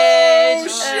damage! Oh,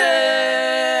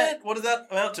 shit! What does that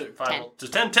amount to? 10.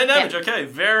 Just 10 damage, okay.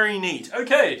 Very neat.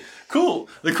 Okay, cool.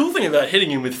 The cool thing about hitting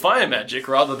him with fire magic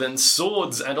rather than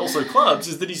swords and also clubs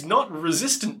is that he's not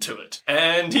resistant to it.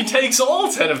 And he takes all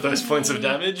 10 of those points of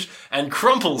damage and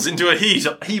crumples into a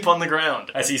heap on the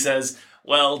ground as he says,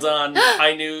 "Well done.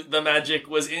 I knew the magic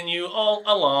was in you all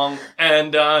along."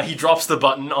 And he drops the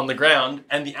button on the ground,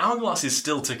 and the hourglass is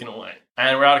still ticking away.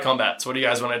 And we're out of combat, so what do you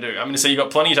guys want to do? I'm going to say you've got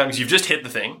plenty of time because you've just hit the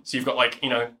thing. So you've got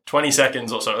 20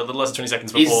 seconds or so, a little less than 20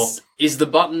 seconds before. Is the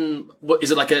button... What, is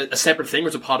it like a separate thing or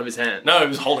is it part of his hand? No, he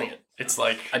was holding it. It's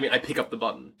like... I mean, I pick up the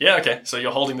button. Yeah, okay. So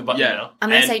you're holding the button now. I'm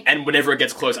gonna say... And whenever it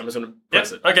gets close, I'm just going to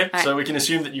press it. Okay, Right. so we can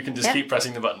assume that you can just Yeah. keep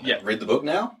pressing the button. Yeah. Read the book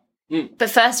now? But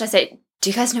first I say, do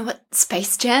you guys know what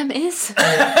Space Jam is?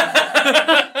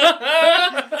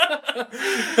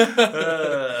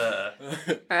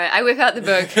 Alright, I whip out the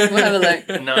book. We'll have a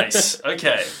look. Nice.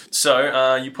 Okay.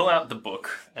 So you pull out the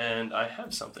book, and I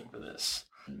have something for this.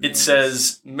 It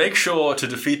says, make sure to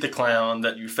defeat the clown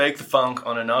that you fake the funk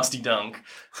on a nasty dunk,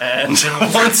 and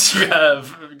once you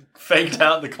have faked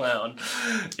out the clown,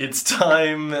 it's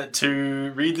time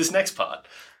to read this next part.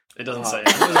 It doesn't say.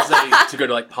 What does it say? To go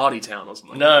to like Party Town or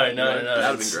something? No. That would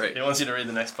have It's- been great. It wants you to read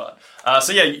the next part.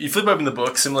 So yeah, you flip open the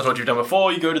book, similar to what you've done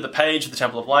before. You go to the page of the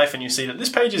Temple of Life, and you see that this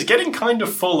page is getting kind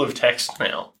of full of text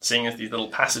now, seeing as these little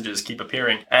passages keep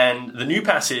appearing. And the new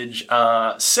passage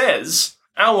says,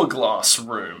 "Hourglass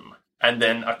Room," and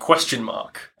then a question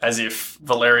mark, as if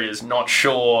Valeria's not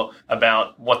sure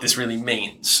about what this really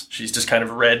means. She's just kind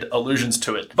of read allusions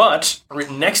to it. But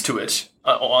written next to it,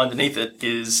 or underneath it,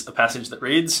 is a passage that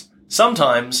reads,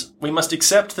 "Sometimes we must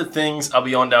accept that things are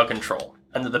beyond our control,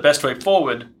 and that the best way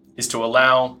forward is to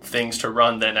allow things to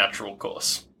run their natural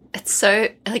course." It's so,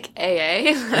 like,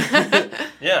 AA.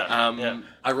 Yeah. Yeah.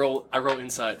 I roll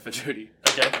insight for Judy.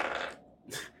 Okay.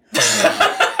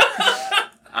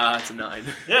 It's a 9.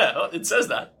 Yeah, well, it says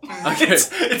that. Okay.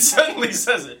 It certainly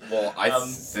says it. Well, I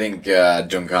think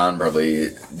Duncan probably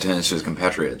turns to his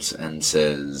compatriots and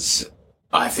says,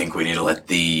 "I think we need to let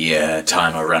the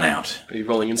timer run out." Are you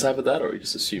rolling insight with that, or are you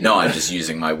just assuming? No, I'm just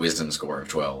using my wisdom score of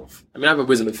 12. I mean, I have a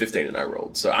wisdom of 15 and I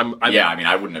rolled, so I'm Yeah, I mean,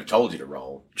 I wouldn't have told you to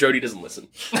roll. Jody doesn't listen.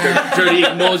 Jody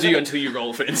ignores you until you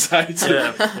roll for insight.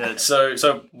 Yeah.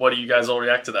 So what do you guys all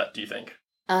react to that, do you think?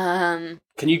 Can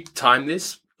you time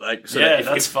this? Like, so Yeah, that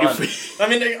that's fun. I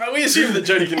mean, we assume that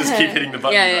Jody can just keep hitting the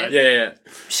button, Yeah, right? yeah.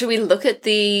 Should we look at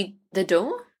the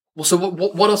door? Well, so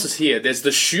what else is here? There's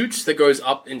the chute that goes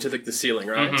up into the ceiling,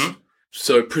 right? Mhm.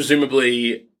 So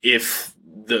presumably, if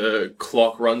the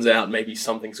clock runs out, maybe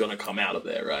something's going to come out of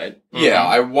there, right? Yeah,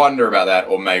 I wonder about that,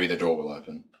 or maybe the door will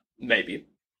open. Maybe.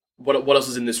 What else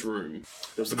is in this room?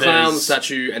 There's the clown, the There's-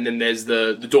 statue, and then there's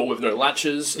the door with no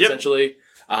latches, Yep. essentially.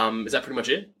 Is that pretty much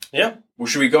it? Yeah, Well,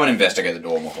 should we go and investigate the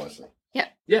door more closely?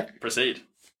 Yeah. proceed.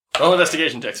 Roll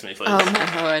investigation text me, please. Oh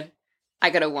my lord. I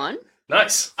got a 1.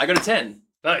 Nice. I got a 10.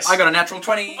 Nice. I got a natural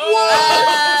 20.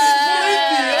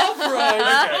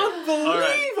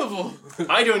 Unbelievable.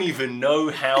 I don't even know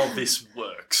how this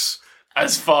works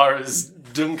as far as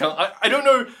Duncan. I don't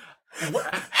know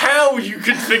how you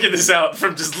could figure this out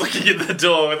from just looking at the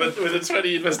door with a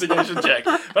 20 investigation check.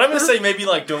 But I'm going to say maybe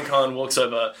like Duncan walks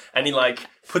over and he like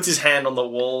puts his hand on the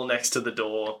wall next to the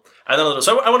door. And then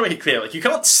so I want to make it clear, like you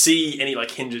can't see any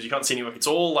like hinges, you can't see any work. It's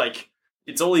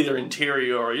all either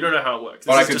interior or you don't know how it works.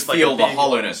 But I This could is just, feel like, the big-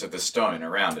 hollowness of the stone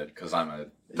around it because I'm a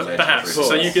legend Perhaps. for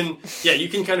So itself. you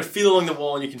can kind of feel along the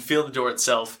wall and you can feel the door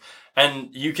itself. And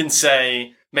you can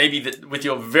say maybe that with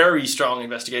your very strong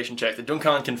investigation check that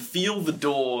Duncan can feel the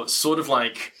door sort of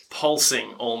like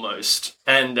pulsing almost.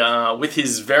 And with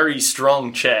his very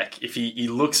strong check, if he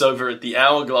looks over at the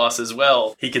hourglass as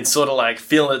well, he can sort of like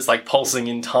feel it's like pulsing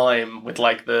in time with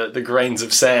like the grains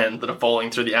of sand that are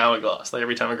falling through the hourglass. Like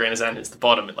every time a grain of sand hits the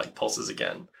bottom, it like pulses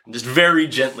again. And just very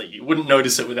gently. You wouldn't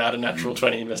notice it without a natural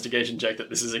 20 investigation check that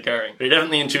this is occurring. But he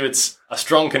definitely intuits a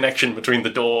strong connection between the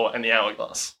door and the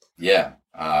hourglass. Yeah.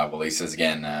 Well, he says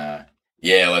again,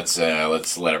 let's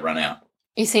let it run out.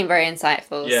 You seem very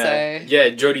insightful, Yeah, so... yeah.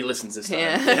 Jody listens this time.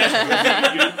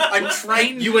 Yeah. I'm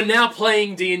trained. You are now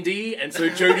playing D&D, and so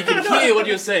Jody can hear what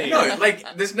you're saying. No, like,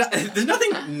 there's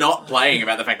nothing not playing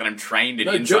about the fact that I'm trained in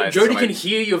No, insight. Jody so can I-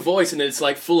 hear your voice, and it's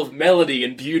like full of melody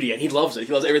and beauty, and he loves it.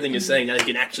 He loves everything you're saying. Now he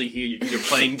can actually hear you because you're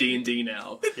playing D&D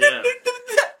now. Yeah.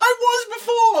 I was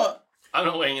before! I'm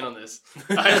not weighing in on this.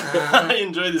 I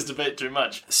enjoy this debate too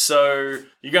much. So,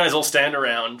 you guys all stand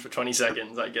around for 20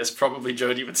 seconds, I guess probably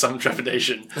Jody with some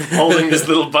trepidation, holding this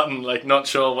little button, like not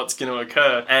sure what's going to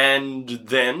occur. And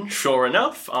then, sure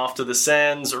enough, after the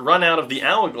sands run out of the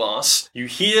hourglass, you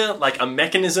hear like a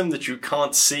mechanism that you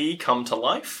can't see come to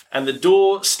life, and the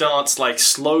door starts like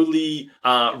slowly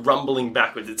rumbling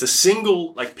backwards. It's a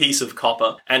single like piece of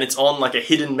copper, and it's on like a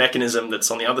hidden mechanism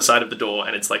that's on the other side of the door,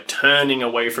 and it's like turning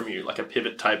away from you, like a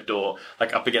pivot type door,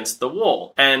 like up against the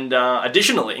wall. And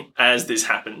additionally, as this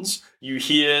happens, you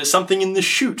hear something in the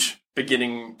chute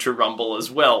beginning to rumble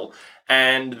as well.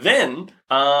 And then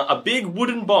a big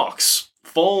wooden box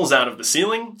falls out of the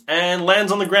ceiling and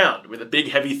lands on the ground with a big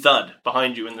heavy thud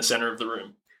behind you in the center of the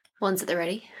room. One's at the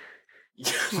ready.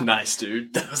 Nice,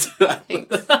 dude. That was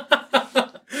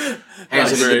Hey,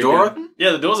 is very the door good. open?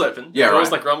 Yeah, the door's open. Yeah, the door's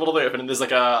right. like rumbled all the way open, and there's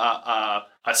like a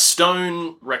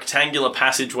stone rectangular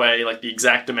passageway, like the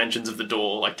exact dimensions of the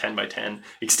door, like 10 by 10,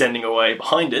 extending away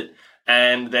behind it.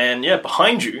 And then, yeah,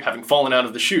 behind you, having fallen out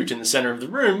of the chute in the center of the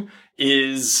room,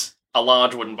 is a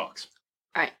large wooden box.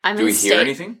 Alright, I'm Do gonna we hear stay...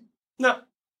 anything? No.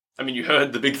 I mean, you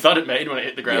heard the big thud it made when it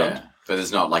hit the ground. Yeah. But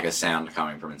there's not like a sound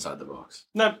coming from inside the box.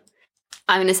 No.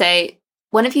 I'm gonna say,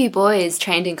 one of you boys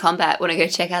trained in combat wanna go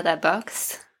check out that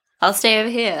box? I'll stay over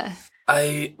here.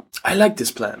 I like this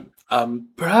plan.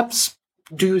 Perhaps,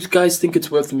 do you guys think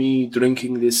it's worth me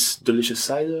drinking this delicious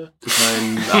cider to try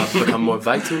and become more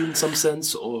vital in some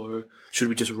sense, or should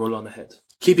we just roll on ahead?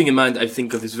 Keeping in mind, I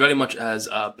think of this very much as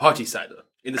party cider,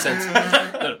 in the sense...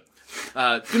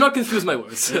 no. Do not confuse my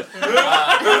words. This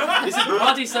is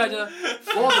party cider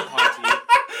for the party,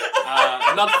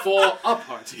 not for a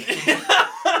party.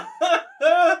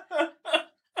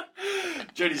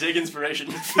 Jody, take inspiration.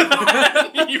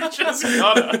 You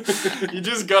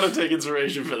just gotta take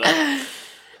inspiration for that.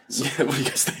 Yeah, what do you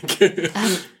guys think?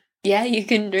 Yeah, you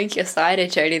can drink your cider,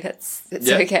 Jody. That's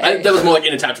okay. That was more like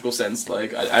in a tactical sense.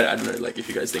 Like I don't know, like if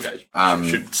you guys think I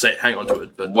should say hang on to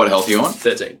it. But What health are you on?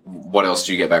 13. What else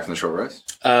do you get back from the short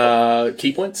rest?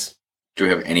 Key points. Do we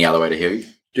have any other way to heal you? Do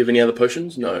you have any other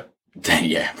potions? No.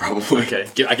 Yeah, probably. Okay.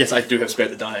 I guess I do have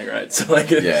spared the dying, right? So like,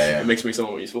 Yeah. it makes me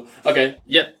somewhat useful. Okay.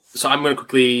 Yeah. So I'm gonna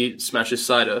quickly smash this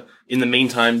cider. In the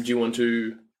meantime, do you want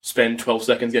to spend 12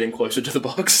 seconds getting closer to the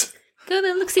box? Good,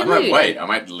 it looks I might loot. wait. I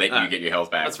might let you get your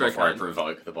health back that's very before I kind.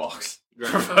 provoke the box.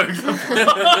 Provoke the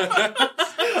box.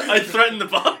 I threaten the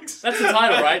box. That's the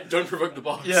title, right? Don't provoke the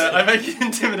box. Yeah, I make an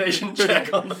intimidation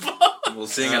check on the box. Well,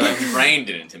 seeing as I'm trained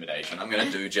in intimidation, I'm going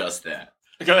to do just that.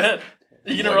 Go ahead.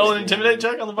 Are you gonna roll an intimidate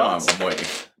check on the No, box? I'm waiting.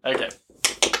 Okay.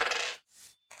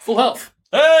 Full health.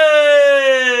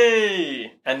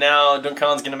 Hey! And now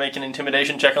Duncan's gonna make an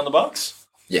intimidation check on the box.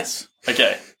 Yes.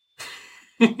 Okay.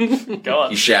 Go on.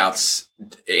 He shouts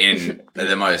in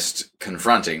the most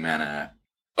confronting manner,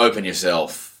 "Open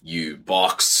yourself, you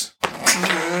box."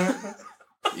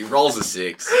 He rolls a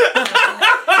 6.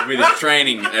 With his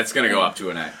training, that's going to go up to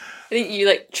an 8. I think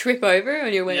you trip over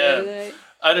on your way Yeah. over there.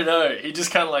 I don't know. He just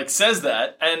kind of says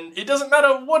that, and it doesn't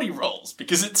matter what he rolls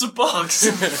because it's a box.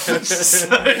 So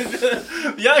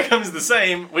the outcome is the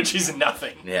same, which is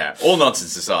nothing. Yeah, all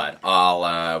nonsense aside,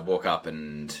 I'll walk up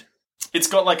and It's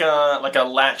got like a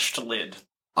latched lid.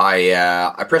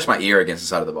 I press my ear against the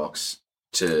side of the box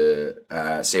to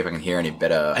see if I can hear any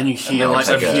better. And you hear then like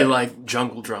I'll take like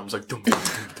jungle drums, like dum, dum,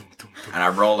 dum, dum, dum, dum. and I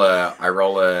roll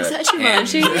a Is that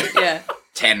Shumanji? Yeah.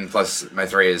 10 plus my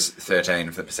 3 is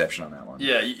 13 for the perception on that one.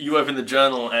 Yeah, you open the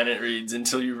journal and it reads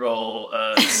until you roll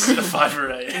a 5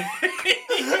 or 8.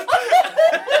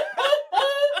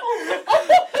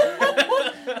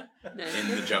 In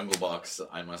the jungle box,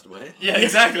 I must wait. Yeah,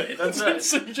 exactly. That's right.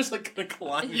 So you're just like gonna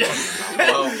climb. Yeah.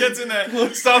 Well, Gets in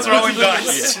there, starts rolling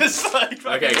dice. Just like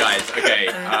okay, guys. Okay,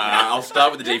 I'll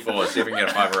start with the D4. See if we can get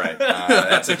a 5 or 8.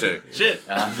 That's a 2. Shit.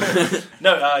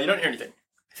 No, you don't hear anything.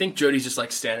 I think Jody's just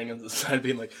like standing on the side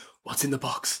being like, what's in the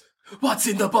box? What's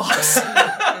in the box?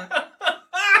 The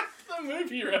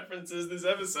movie references this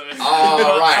episode.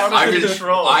 Oh, right. Out of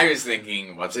control. I was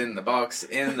thinking, what's in the box?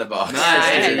 In the box. Nice. I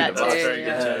What's heard in that the box? too. Very good,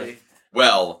 Yeah. Jody.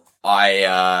 Well,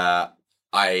 I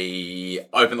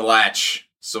open the latch,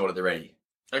 sort of the ready.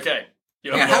 Okay.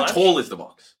 You Hang on, open the how latch? tall is the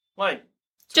box? Like,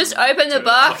 Just open the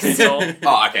box. fucking tall.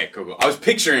 Oh, okay, cool. I was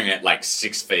picturing it like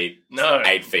 6 feet, No.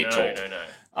 8 feet no, tall. No.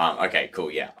 Okay,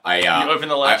 cool. Yeah, I You open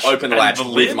the latch. I open the and latch the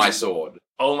with lid? my sword.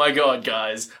 Oh my god,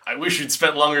 guys. I wish you'd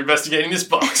spent longer investigating this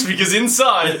box, because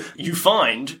inside you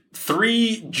find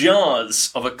 3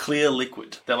 jars of a clear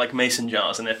liquid. They're like mason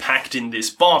jars, and they're packed in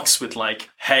this box with like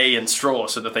hay and straw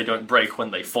so that they don't break when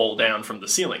they fall down from the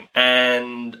ceiling.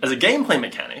 And as a gameplay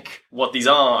mechanic, what these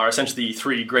are essentially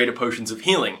 3 greater potions of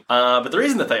healing. But the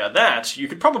reason that they are that, you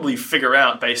could probably figure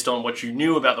out based on what you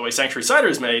knew about the way Sanctuary Cider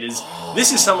is made, is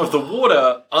this is some of the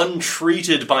water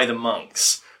untreated by the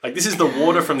monks. Like, this is the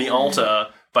water from the altar,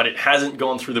 but it hasn't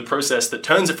gone through the process that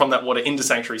turns it from that water into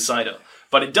Sanctuary Cider.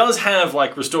 But it does have,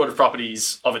 like, restorative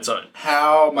properties of its own.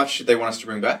 How much did they want us to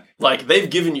bring back? Like, they've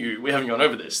given you, we haven't gone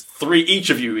over this, 3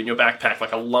 each of you in your backpack,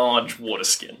 like a large water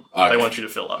skin. Okay. They want you to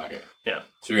fill up. Okay. Yeah.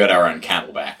 So we got our own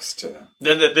camelbacks to.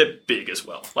 They're big as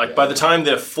well. Like, by the time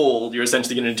they're full, you're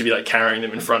essentially going to need to be, like, carrying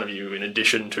them in front of you in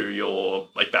addition to your,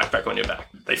 like, backpack on your back.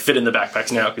 They fit in the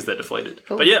backpacks now because they're deflated.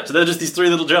 Cool. But yeah, so they're just these 3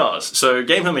 little jars. So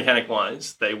gameplay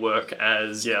mechanic-wise, they work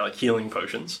as, like, healing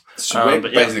potions. So we're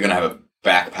but yeah. basically going to have a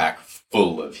backpack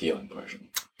full of healing potion.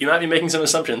 You might be making some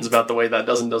assumptions about the way that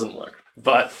does and doesn't work.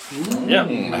 But, yeah.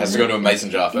 It has to go to a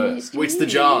mason jar first. Well, it's the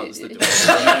jars that do it.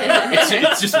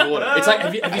 it's just water. It's like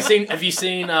have you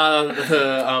seen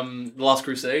the Last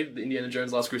Crusade, the Indiana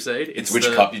Jones Last Crusade? It's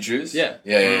which cup you choose? Yeah.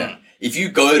 Yeah. If you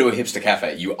go to a hipster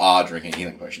cafe, you are drinking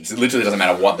healing potions. It literally doesn't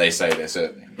matter what they say they're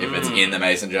serving. If it's in the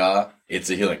mason jar, it's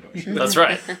a healing potion. That's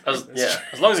right.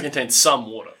 As long as it contains some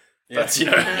water. That's,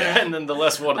 and then the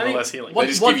less water, the less healing. What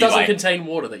just give you, doesn't like- contain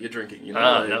water that you're drinking? You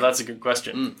know, Now that's a good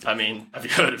question. I mean, have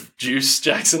you heard of juice,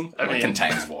 Jackson? I It mean,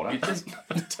 contains water.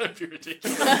 don't be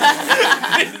ridiculous.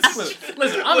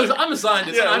 listen, I'm a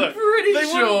scientist. Yeah, and I'm look, pretty they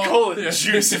sure. wouldn't call it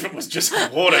juice if it was just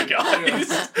water, guys.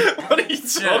 What are you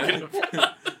talking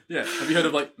about? Yeah. Have you heard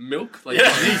of like milk? Like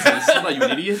Yeah. Jesus, are you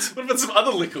an idiot? What about some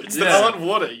other liquids that Yeah. aren't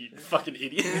water, you fucking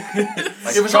idiot?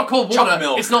 Like If it's not called choc water,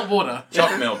 milk. it's not water.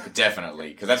 Choc milk, definitely,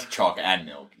 because that's chalk and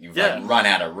milk. You've Yeah. like run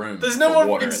out of room. There's for no more...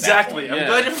 water Exactly. At that I'm point.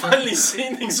 glad you're finally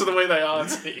seeing things for the way they are,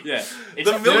 Steve. Yeah. It's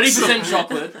The milk 30%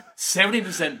 chocolate,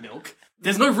 70% milk.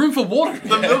 There's no room for water.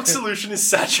 The milk solution is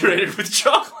saturated with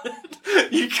chocolate.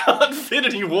 You can't fit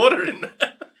any water in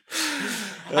there.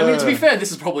 I mean, to be fair,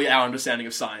 this is probably our understanding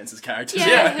of science as characters.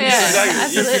 Yeah,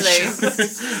 exactly.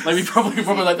 absolutely. Like we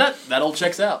probably like that all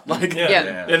checks out. Like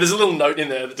Yeah. There's a little note in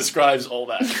there that describes all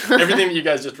that. Everything that you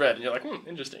guys just read. And you're like,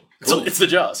 interesting. So it's the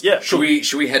jars. Yeah. Should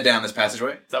we head down this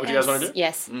passageway? Is that what you guys want to do?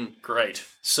 Yes. Great.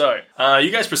 So, you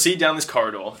guys proceed down this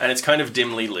corridor, and it's kind of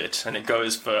dimly lit, and it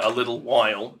goes for a little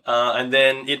while, and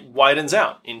then it widens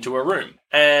out into a room.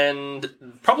 And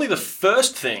probably the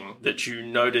first thing that you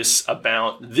notice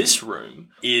about this room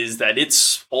is that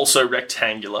it's also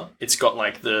rectangular. It's got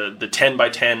like the 10 by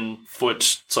 10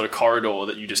 foot sort of corridor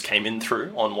that you just came in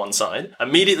through on one side.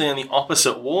 Immediately on the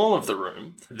opposite wall of the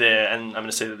room, there, and I'm going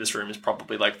to say that this room is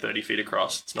probably like 30 feet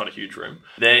across. It's not a huge room.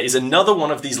 There is another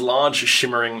one of these large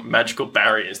shimmering magical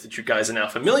barriers that you guys are now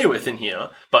familiar with in here,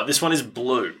 but this one is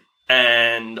blue.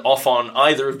 And off on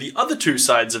either of the other 2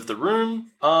 sides of the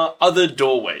room are other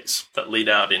doorways that lead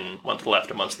out in one to the left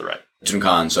and one to the right.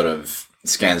 Tunkan sort of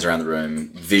scans around the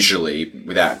room visually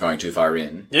without going too far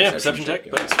in. Yeah, perception check,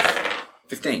 please.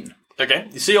 15. Okay,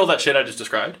 you see all that shit I just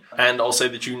described, and I'll say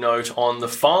that you note on the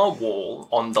far wall,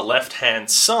 on the left-hand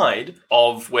side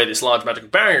of where this large magical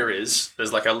barrier is,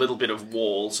 there's like a little bit of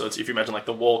wall, so it's, if you imagine like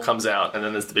the wall comes out, and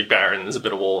then there's the big barrier, and there's a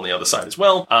bit of wall on the other side as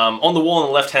well. On the wall on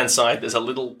the left-hand side, there's a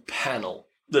little panel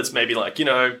that's maybe like,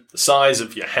 the size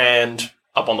of your hand,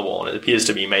 up on the wall, and it appears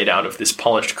to be made out of this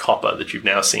polished copper that you've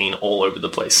now seen all over the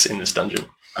place in this dungeon.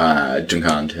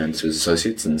 Duncan turns to his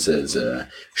associates and says,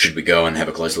 should we go and have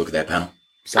a close look at that panel?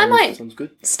 I might Sounds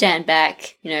good. stand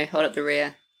back, hold up the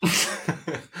rear.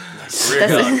 Rear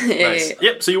guard. Nice.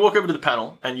 Yep, so you walk over to the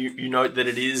panel, and you note that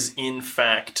it is, in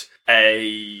fact,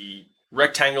 a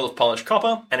rectangle of polished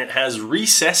copper, and it has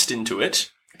recessed into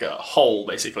it, like a hole,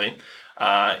 basically,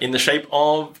 in the shape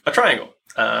of a triangle.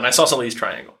 An isosceles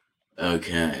triangle.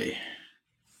 Okay.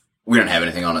 We don't have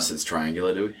anything on us that's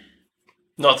triangular, do we?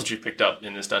 Not that you've picked up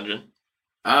in this dungeon.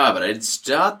 But I did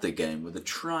start the game with a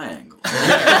triangle. Is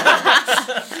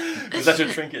that your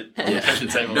trinket?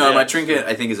 No, my trinket,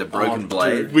 I think, is a broken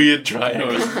blade. Weird triangle.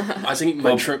 I think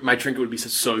my trinket would be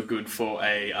so good for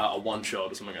a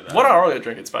one-shot or something like that. What are all your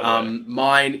trinkets, by the way?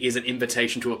 Mine is an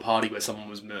invitation to a party where someone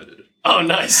was murdered. Oh,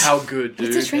 nice. How good,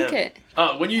 dude. It's a trinket.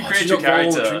 When you create did your you not roll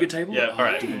on character, the trinket table? Yeah, Oh, all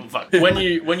right. dude. Fuck. When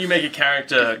you make a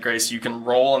character, Grace, you can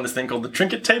roll on this thing called the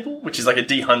trinket table, which is like a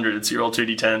D100. So you roll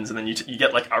 2d10s, and then you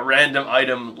get like a random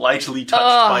item lightly touched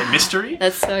by mystery.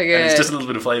 That's so good. And it's just a little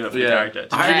bit of flavor for the character.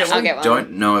 Did you I get one? I'll get one.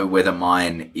 don't know whether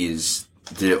mine is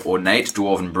the ornate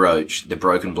dwarven brooch, the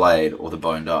broken blade, or the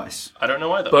bone dice. I don't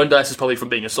know either. Bone dice is probably from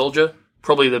being a soldier.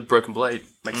 Probably the broken blade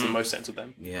makes the most sense of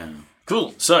them. Yeah.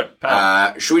 Cool. So,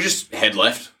 Pat, Should we just head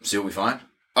left, see what we find?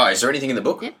 Oh, is there anything in the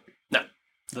book? Yep. no,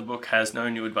 the book has no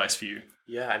new advice for you.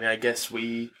 Yeah, I mean, I guess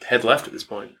we head left at this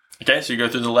point. Okay, so you go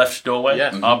through the left doorway,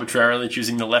 Yeah. arbitrarily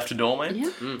choosing the left doorway.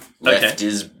 Yeah. Left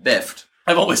is beft.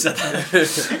 I've always said that.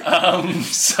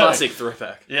 So, Classic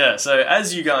throwback. yeah, so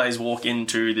as you guys walk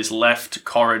into this left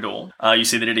corridor, you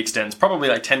see that it extends probably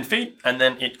like 10 feet, and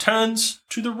then it turns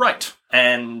to the right.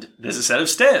 And there's a set of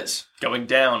stairs going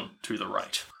down to the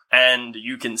right. And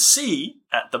you can see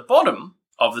at the bottom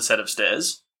of the set of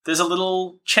stairs, there's a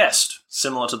little chest,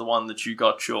 similar to the one that you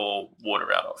got your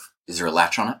water out of. Is there a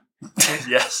latch on it?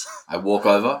 Yes. I walk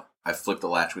over, I flip the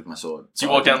latch with my sword. So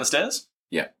you walk down the stairs?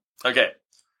 Yeah. Okay.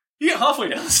 You get halfway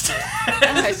down the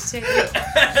stairs.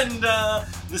 And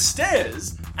the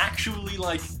stairs actually,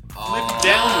 like, flip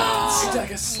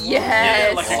downwards.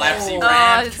 Yes. like a collapsy Oh,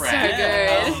 ramp it's so track.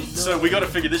 good. So we got to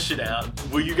figure this shit out.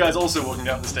 Were you guys also walking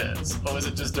down the stairs? Or was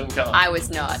it just Duncan? I was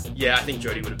not. Yeah, I think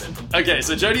Jody would have been. Okay,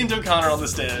 so Jody and Duncan are on the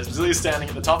stairs. Basilia's standing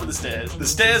at the top of the stairs. The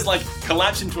stairs, like,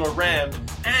 collapse into a ramp,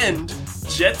 and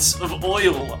jets of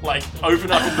oil, like,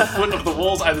 open up at the foot of the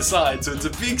walls either side. So it's a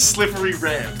big, slippery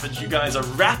ramp that you guys are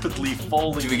rapidly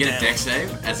falling Do we get down. a deck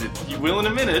save? As it... You will in a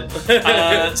minute.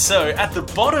 So at the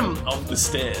bottom of the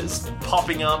stairs,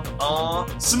 popping up are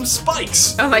some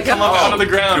spikes. Oh my that come up God. out of the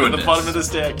ground at the Goodness. bottom of the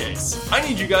staircase. I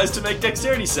need you guys to make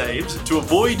dexterity saves to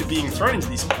avoid being thrown into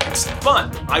these spikes.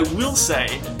 But I will say,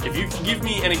 if you can give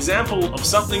me an example of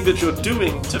something that you're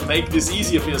doing to make this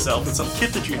easier for yourself and some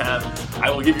kit that you have, I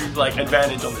will give you like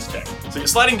advantage on this check. So you're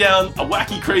sliding down a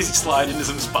wacky, crazy slide into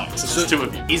some spikes. So there's two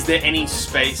of you. Is there any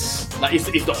space, like, is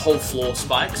the whole floor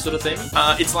spikes sort of thing?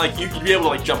 It's like you'd be able to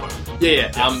like jump over.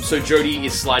 Yeah. So Jody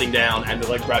is sliding down and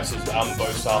like grabs his bow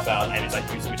staff out and is like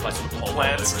using it to like sort of pole vault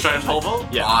Lance, over try his and pole vault.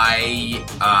 Yeah. I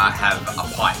have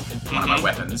a pike, one of my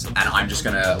weapons, and I'm just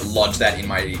gonna lodge that in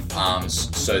my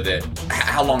arms so that...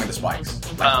 How long are the spikes?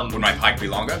 Like, would my pike be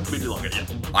longer? Would be longer, yeah.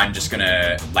 I'm just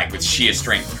gonna, like, with sheer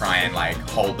strength, try and, like,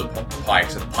 hold the pike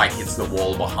so the pike hits the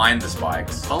wall behind the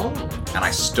spikes, Oh. and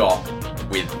I stop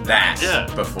with that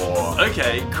Yeah. before...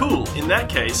 Okay, cool. In that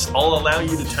case, I'll allow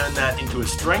you to turn that into a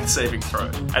strength saving throw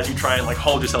as you try and like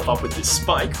hold yourself up with this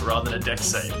spike rather than a dex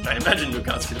save. I imagine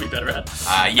Nukan's going to be better at.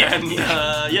 Yeah. And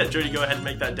yeah, Jody, go ahead and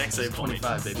make that dex save for me.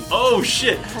 25, baby. Oh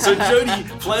shit! So Jody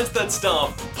plants that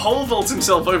staff, pole vaults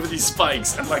himself over these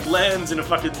spikes, and like lands in a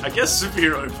fucking, I guess,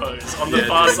 superhero pose on the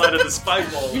far side of the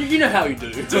spike wall. You know how you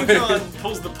do. Duncan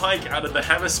pulls the pike out of the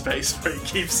hammer space where he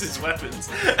keeps his weapons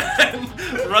and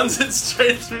runs it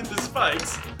straight through the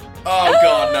spikes. Oh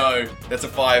god, no. That's a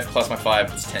 5 plus my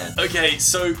 5, it's 10. Okay,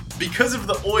 so because of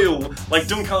the oil, like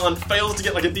Duncan fails to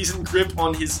get like a decent grip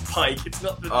on his pike. It's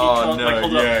not that he Oh, can't no, like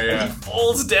hold it yeah, up. yeah. And he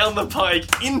falls down the pike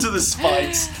into the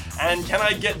spikes. And can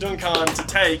I get Duncan to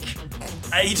take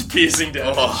 8 piercing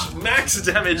damage, Oh. max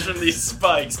damage from these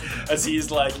spikes as he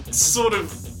is like sort of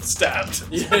stabbed?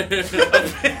 He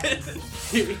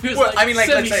was, Well, I mean, like,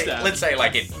 semi-stabbed. let's say,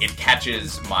 like, it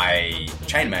catches my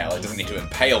chainmail. It doesn't need to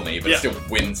impale me, but Yeah. it still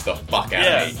wins the fuck out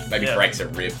Yeah, of me. Maybe yeah. breaks a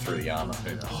rib through the armor.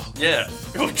 Who knows? Yeah.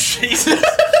 Oh Jesus!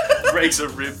 Breaks a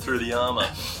rib through the armor.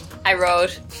 I rolled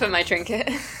for my trinket.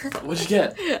 What'd you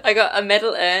get? I got a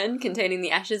metal urn containing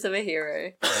the ashes of a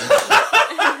hero.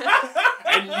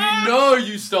 And you know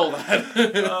you stole that.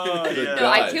 Oh, yeah. No,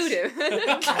 I Guys. killed him.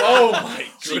 Oh my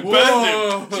She god.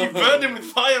 burned him. She burned him with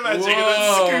fire magic and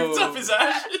Whoa. then scooped up his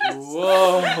ashes.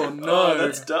 Whoa, no. Oh,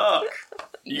 that's dark.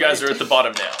 You guys are at the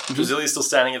bottom now. Drasilla's still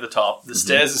standing at the top. The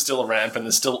stairs are still a ramp, and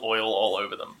there's still oil all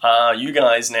over them. You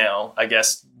guys now, I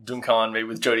guess, Duncan, maybe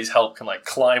with Jodie's help, can like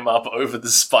climb up over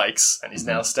the spikes, and he's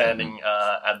now standing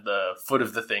at the foot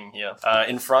of the thing here,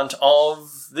 in front of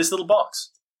this little box.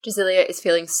 Drasilia is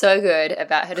feeling so good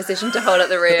about her decision to hold up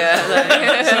the rear.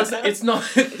 So it's not,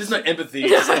 there's no empathy.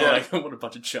 It's like, what a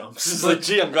bunch of chumps. It's like,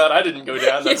 gee, I'm glad I didn't go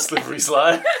down that slippery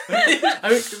slide. I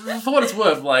mean, for what it's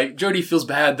worth, like, Jodie feels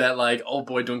bad that, like, old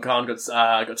boy Duncan got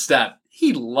stabbed.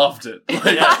 He loved it.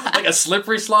 Like a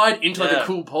slippery slide into, like, Yeah. a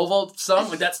cool pole vault song.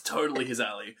 Like, that's totally his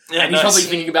alley. Yeah, and he's nice. probably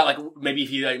thinking about, like, maybe if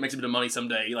he like, makes a bit of money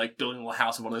someday, like, building a little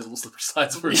house with one of those little slippery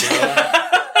slides for himself.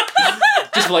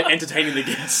 Just for, like, entertaining the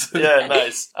guests. Yeah,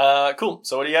 nice. Cool.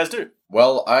 So what do you guys do?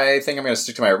 Well, I think I'm going to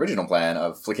stick to my original plan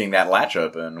of flicking that latch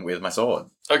open with my sword.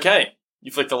 Okay.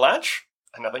 You flick the latch,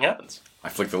 and nothing happens. I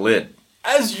flick the lid.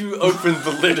 As you open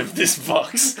the lid of this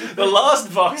box, the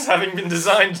last box having been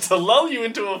designed to lull you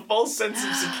into a false sense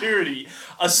of security,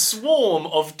 a swarm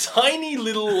of tiny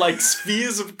little, like,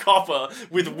 spheres of copper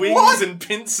with wings and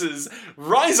pincers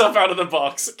rise up out of the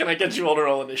box. Can I get you all to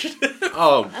roll initiative?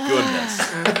 Oh,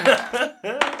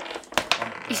 goodness.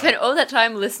 You spent all that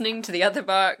time listening to the other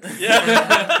box.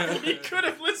 Yeah. You could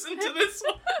have listened to this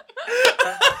one.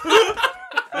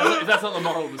 If that's not the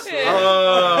moral of the story.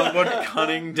 Oh, what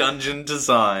cunning dungeon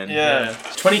design. Yeah.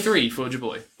 23 for your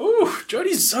boy. Ooh,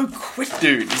 Jodie's so quick,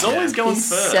 dude. He's always going He's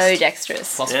first. so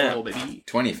dexterous. Plus Yeah. 4, baby.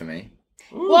 20 for me.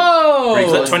 Whoa!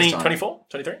 Is that This 20, time. 24?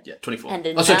 23? Yeah, 24. And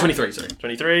a Oh, sorry, nine. 23, sorry.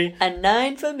 23. A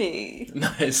 9 for me.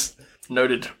 Nice.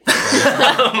 Noted.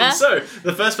 So,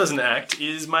 the first person to act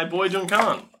is my boy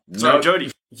Duncan. Sorry, No.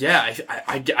 Jodie. Yeah,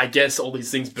 I guess all these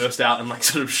things burst out and like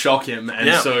sort of shock him, and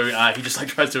Yeah. so he just like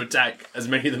tries to attack as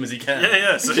many of them as he can.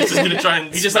 Yeah. So he's just going to try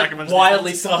and He just smack like a bunch of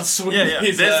wildly these starts swinging. things. Yeah.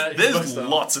 His, There's his bow style.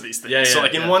 lots of these things. Yeah, so yeah,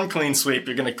 like in yeah. one clean sweep,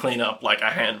 you're going to clean up like a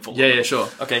handful. Yeah, of yeah, sure.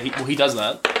 Okay, he does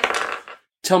that.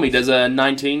 Tell me, does a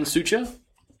 19 suit you?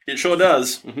 It sure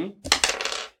does. That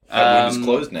wound is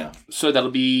closed now. So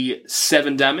that'll be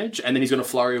 7 damage, and then he's got a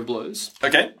flurry of blows.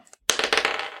 Okay.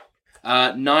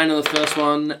 9 on the first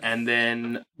one, and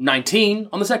then 19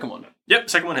 on the second one. Yep,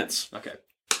 second one hits. Okay.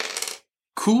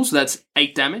 Cool, so that's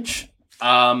 8 damage.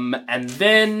 And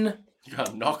then... You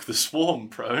gotta knock the swarm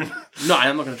prone. No,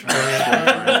 I'm not going to try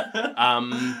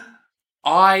to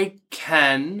I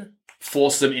can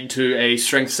force them into a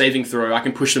strength saving throw. I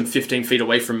can push them 15 feet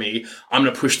away from me. I'm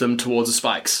going to push them towards the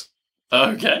spikes.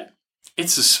 Okay.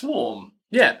 It's a swarm.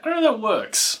 Yeah. I don't know how that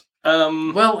works.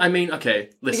 Well, I mean, okay,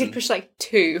 We listen. could push like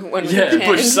 2 when we Yeah, can.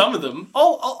 push some of them.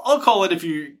 I'll call it if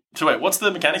you... So wait, what's the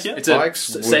mechanic here? It's a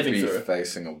Spikes would saving be throw.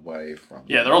 facing away from.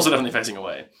 Yeah, they're also definitely facing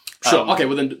away. Sure, okay,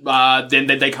 well then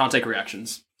they can't take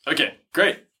reactions. Okay,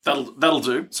 great. That'll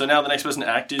do. So now the next person to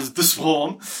act is the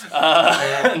swarm.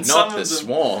 And Not the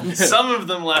swarm. Some of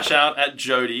them lash out at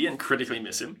Jodie and critically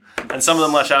miss him. And some of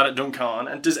them lash out at Duncan.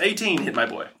 And does 18 hit my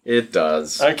boy? It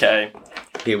does. Okay.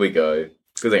 Here we go.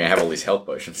 Good thing I have all these health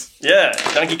potions. Yeah,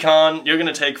 Donkey Khan, you're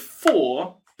going to take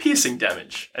 4 piercing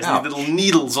damage as Ouch. these little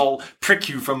needles all prick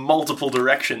you from multiple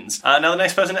directions. Now the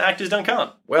next person to act is Duncan.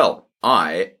 Well,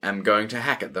 I am going to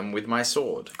hack at them with my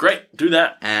sword. Great, do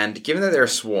that. And given that they're a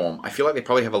swarm, I feel like they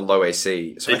probably have a low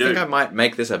AC, so They I think do. I might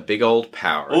make this a big old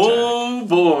power attack. Oh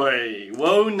boy.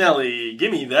 Whoa, Nelly.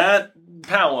 Give me that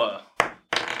power.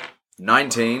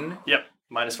 19, Yep.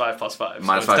 -5 + 5.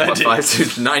 minus So 5 plus 5,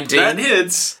 it's so 19. That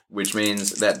hits. Which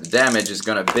means that the damage is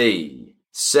going to be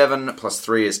 7 plus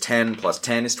 3 is 10 plus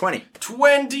 10 is 20.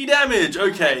 20 damage.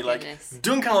 Okay, like goodness.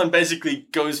 Duncan basically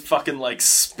goes fucking like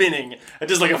spinning and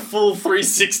does like a full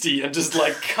 360 and just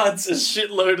like cuts a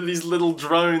shitload of these little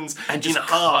drones And in just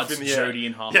half cuts in the air. Jodie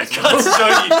in half Yeah, as well. cuts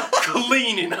Jodie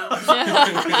clean in half.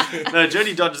 No,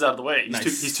 Jodie dodges out of the way. Nice.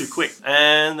 He's too quick.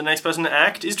 And the next person to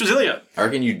act is Drasilia. I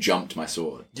reckon you jumped my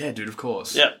sword. Yeah, dude, of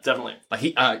course. Yeah, definitely. Like he,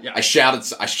 yeah. I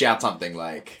shout something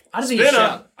like... I don't think he Spinner.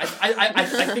 shout. I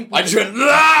think I just went,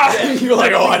 ah! You're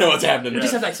like, oh, I know what's happening. we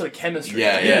just have that sort of chemistry.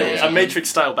 Yeah, Like, yeah. A Matrix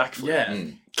style backflip. Yeah.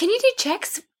 Can you do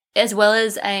checks as well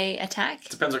as a attack?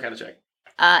 Depends what kind of check.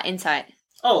 Insight.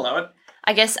 I'll allow it.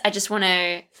 I guess I just want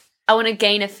to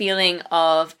gain a feeling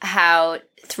of how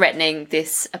threatening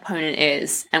this opponent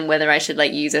is and whether I should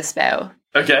like use a spell.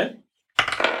 Okay.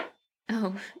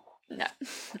 Oh, no.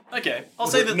 Okay. I'll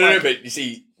say that No, like, no, but you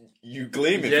see, you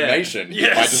glean Yeah. information.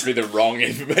 Yes. It might just be the wrong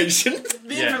information.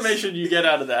 the Yes. information you get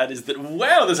out of that is that,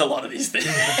 wow, there's a lot of these things.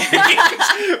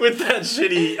 With that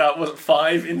shitty, was it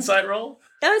 5 insight roll?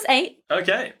 That was 8.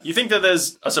 Okay. You think that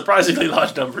there's a surprisingly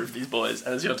large number of these boys,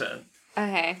 and it's your turn.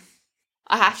 Okay.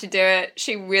 I have to do it.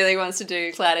 She really wants to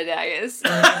do Cloud of Daggers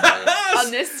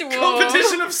on this swarm.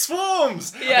 Competition of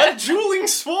swarms! Yeah. A dueling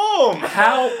swarm!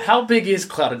 How big is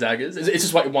Cloud of Daggers? It's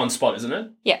just like one spot, isn't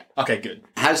it? Yeah. Okay, good.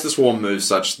 Has the swarm moved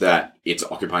such that it's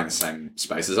occupying the same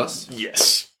space as us?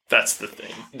 Yes, that's the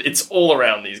thing. It's all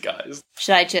around these guys.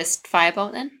 Should I just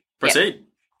firebolt then? Proceed.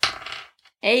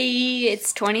 Hey,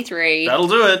 it's 23. That'll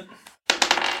do it.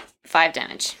 5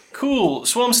 damage. Cool.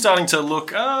 Swarm's starting to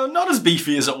look not as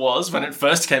beefy as it was when it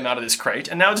first came out of this crate,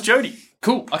 and now it's Jody.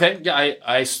 Cool. Okay. Yeah,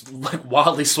 I like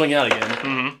wildly swing out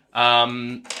again.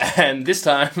 And this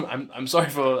time, I'm sorry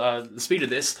for the speed of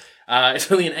this.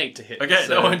 It's only an 8 to hit. Okay, so-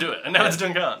 that won't do it. And now it's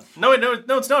Duncan. No,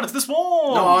 it's not. It's the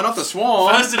swarm. No, not the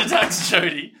swarm. First it attacks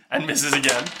Jody and misses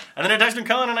again, and then it attacks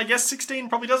Duncan, and I guess 16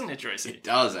 probably doesn't hit your AC. It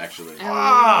does, actually.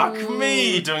 Fuck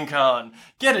me, Duncan.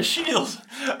 Get a shield.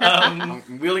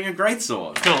 I'm wielding a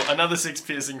greatsword. Cool. Another 6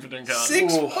 piercing for Duncan.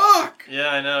 6? Fuck!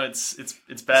 Yeah, I know. It's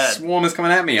bad. Swarm is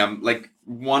coming at me. I'm like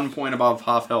 1 point above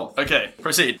half health. Okay,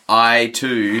 proceed. I,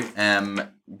 too,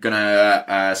 am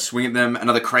gonna swing at them.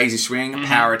 Another crazy swing.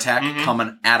 Power attack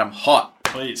coming at them hot.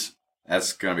 Please.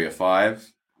 That's gonna be a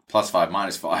 5. Plus 5,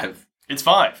 minus 5. It's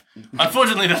 5.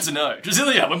 Unfortunately, that's a no.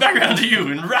 Drasilia, we're back around to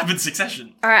you in rapid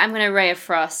succession. Alright, I'm going to Ray of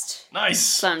Frost. Nice.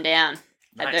 Slow him down.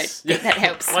 I don't Nice. think that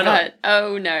helps. Why not? But,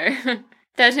 oh no.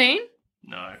 13?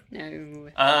 No. No.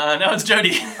 Now it's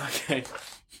Jody. Okay.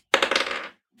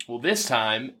 Well, this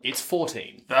time it's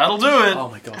 14. That'll do it. Oh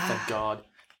my god! Thank God.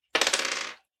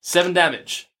 7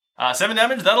 damage. 7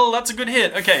 damage. That's a good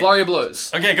hit. Okay. Flurry of blows.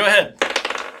 Okay, go ahead.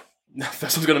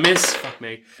 First one's gonna miss. Fuck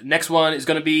me. Next one is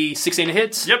gonna be 16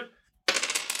 hits. Yep.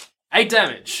 8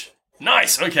 damage.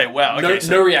 Nice. Okay. Wow. Okay.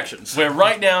 No reactions. We're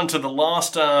right down to the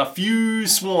last few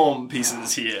swarm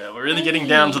pieces here. We're really getting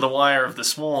down to the wire of the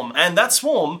swarm. And that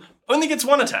swarm only gets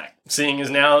 1 attack, seeing as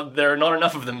now there are not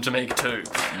enough of them to make 2.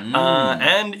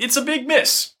 And it's a big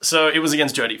miss. So it was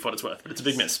against Jody, for what it's worth, but it's a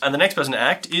big miss. And the next person to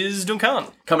act is Duncan.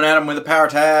 Coming at him with a power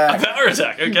attack. Power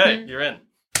attack. Okay, you're in.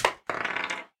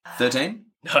 13?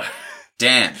 No.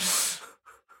 Damn.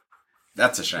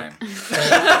 That's a shame.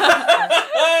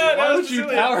 Why would you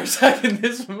power attack in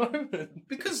this moment?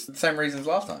 Because the same reasons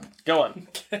last time. Go on.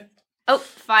 Oh,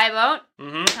 firebolt.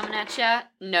 Coming at ya.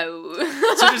 No.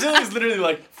 So Drasilia's literally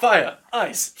like, fire,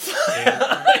 ice,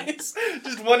 fire, ice.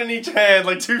 Just one in each hand,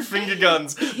 like 2 finger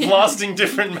guns, blasting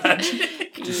different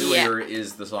magic. Drasilia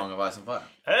is the Song of Ice and Fire.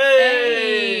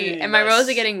 Hey! And my Nice. rolls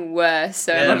are getting worse,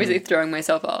 so I'm Yeah. obviously throwing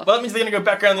myself off. Well, that means they're going to go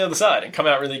back around the other side and come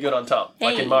out really good on top.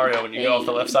 Like in Hey. Mario when you go off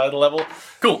the left side of the level.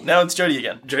 Cool, now it's Jody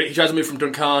again. He tries to move from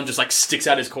Duncan, just like sticks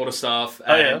out his quarterstaff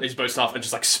and his bow staff and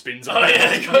just like spins up. Oh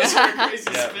yeah, it goes for a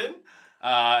crazy Yeah. spin.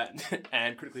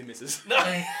 And critically misses. No.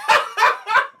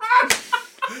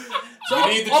 So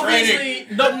You need the obviously,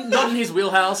 not in his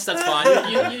wheelhouse. That's fine.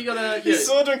 You gotta. He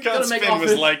saw Duncan's gotta make spin off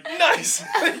was with- like, nice!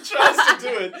 And he tries to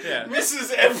do it. Yeah.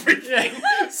 Misses everything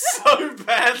so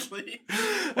badly.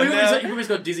 Well, And he now- always, he always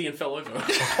got dizzy and fell over.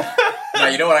 No,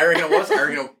 you know what I reckon it was?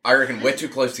 I reckon we're too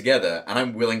close together, and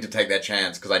I'm willing to take that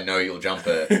chance because I know you'll jump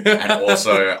it, and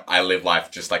also I live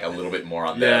life just like a little bit more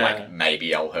on there. Yeah. Like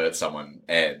maybe I'll hurt someone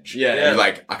edge. Yeah. And Yeah. you're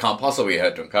like I can't possibly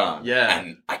hurt Duncan. Yeah.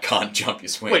 and I can't jump your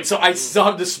swing. Wait, so I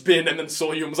started to spin and then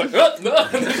saw you and was like, no,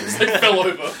 and then just like fell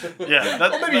over. Yeah,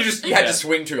 that, or maybe you had to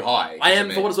swing too high. I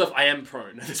am, for what it's worth, I am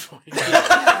prone at this point.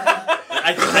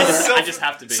 I just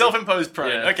have to be. Self-imposed prone.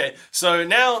 Yeah. Okay, so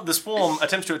now the swarm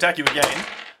attempts to attack you again.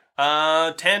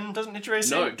 10 doesn't hit your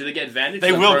AC? No, do they get advantage? They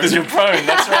I'm will prone? because you're prone.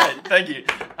 That's right. Thank you.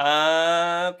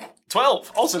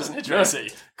 12 also doesn't hit your No.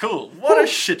 AC. Cool. What a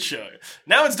shit show.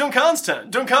 Now it's Duncan's turn.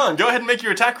 Duncan, go ahead and make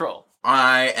your attack roll.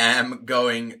 I am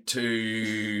going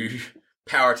to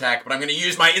power attack, but I'm going to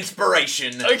use my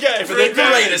inspiration Okay, for for the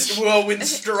advantage. greatest whirlwind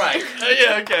strike.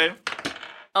 Yeah, okay.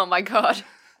 Oh my god.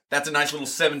 That's a nice little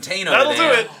 17 over That'll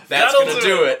there. do it. That's That'll gonna do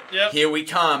do it. it. Yep. Here we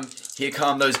come. Here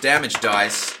come those damage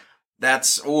dice.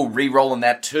 That's re-rolling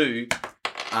that 2.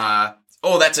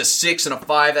 That's a 6 and a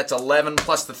 5. That's 11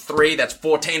 plus the 3. That's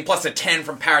 14 plus the 10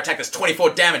 from power attack. That's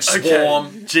 24 damage.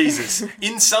 Swarm. Jesus.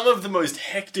 In some of the most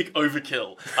hectic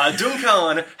overkill,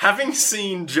 Duncan, having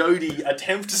seen Jody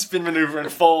attempt to spin maneuver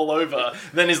and fall over,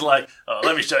 then is like, oh,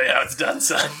 let me show you how it's done,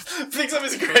 son. Picks up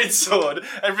his great sword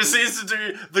and proceeds to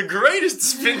do the greatest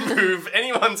spin move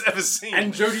anyone's ever seen.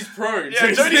 And Jody's prone.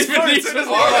 Yeah, Jody's prone, so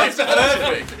does he.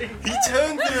 Perfect. He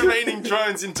turned the remaining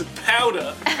drones into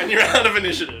powder, and you're out of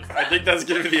initiative. I think that's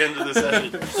going to be the end of the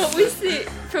session. What was the...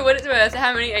 For what it's worth,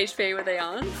 how many HP were they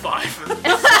on? 5.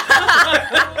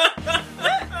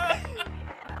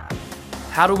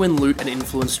 How to Win Loot and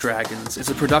Influence Dragons is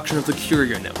a production of the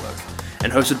Curio Network,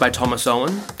 and hosted by Thomas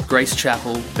Owen, Grace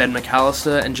Chappell, Ben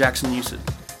McAllister, and Jackson Newsett.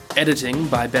 Editing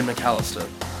by Ben McAllister.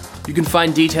 You can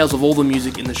find details of all the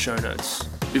music in the show notes.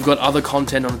 We've got other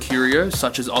content on Curio,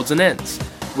 such as Odds and Ends,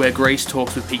 where Grace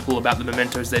talks with people about the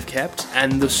mementos they've kept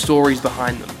and the stories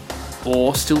behind them.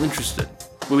 Or Still Interested,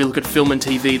 where we look at film and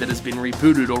TV that has been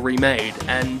rebooted or remade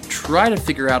and try to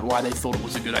figure out why they thought it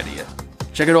was a good idea.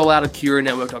 Check it all out at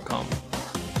CurioNetwork.com.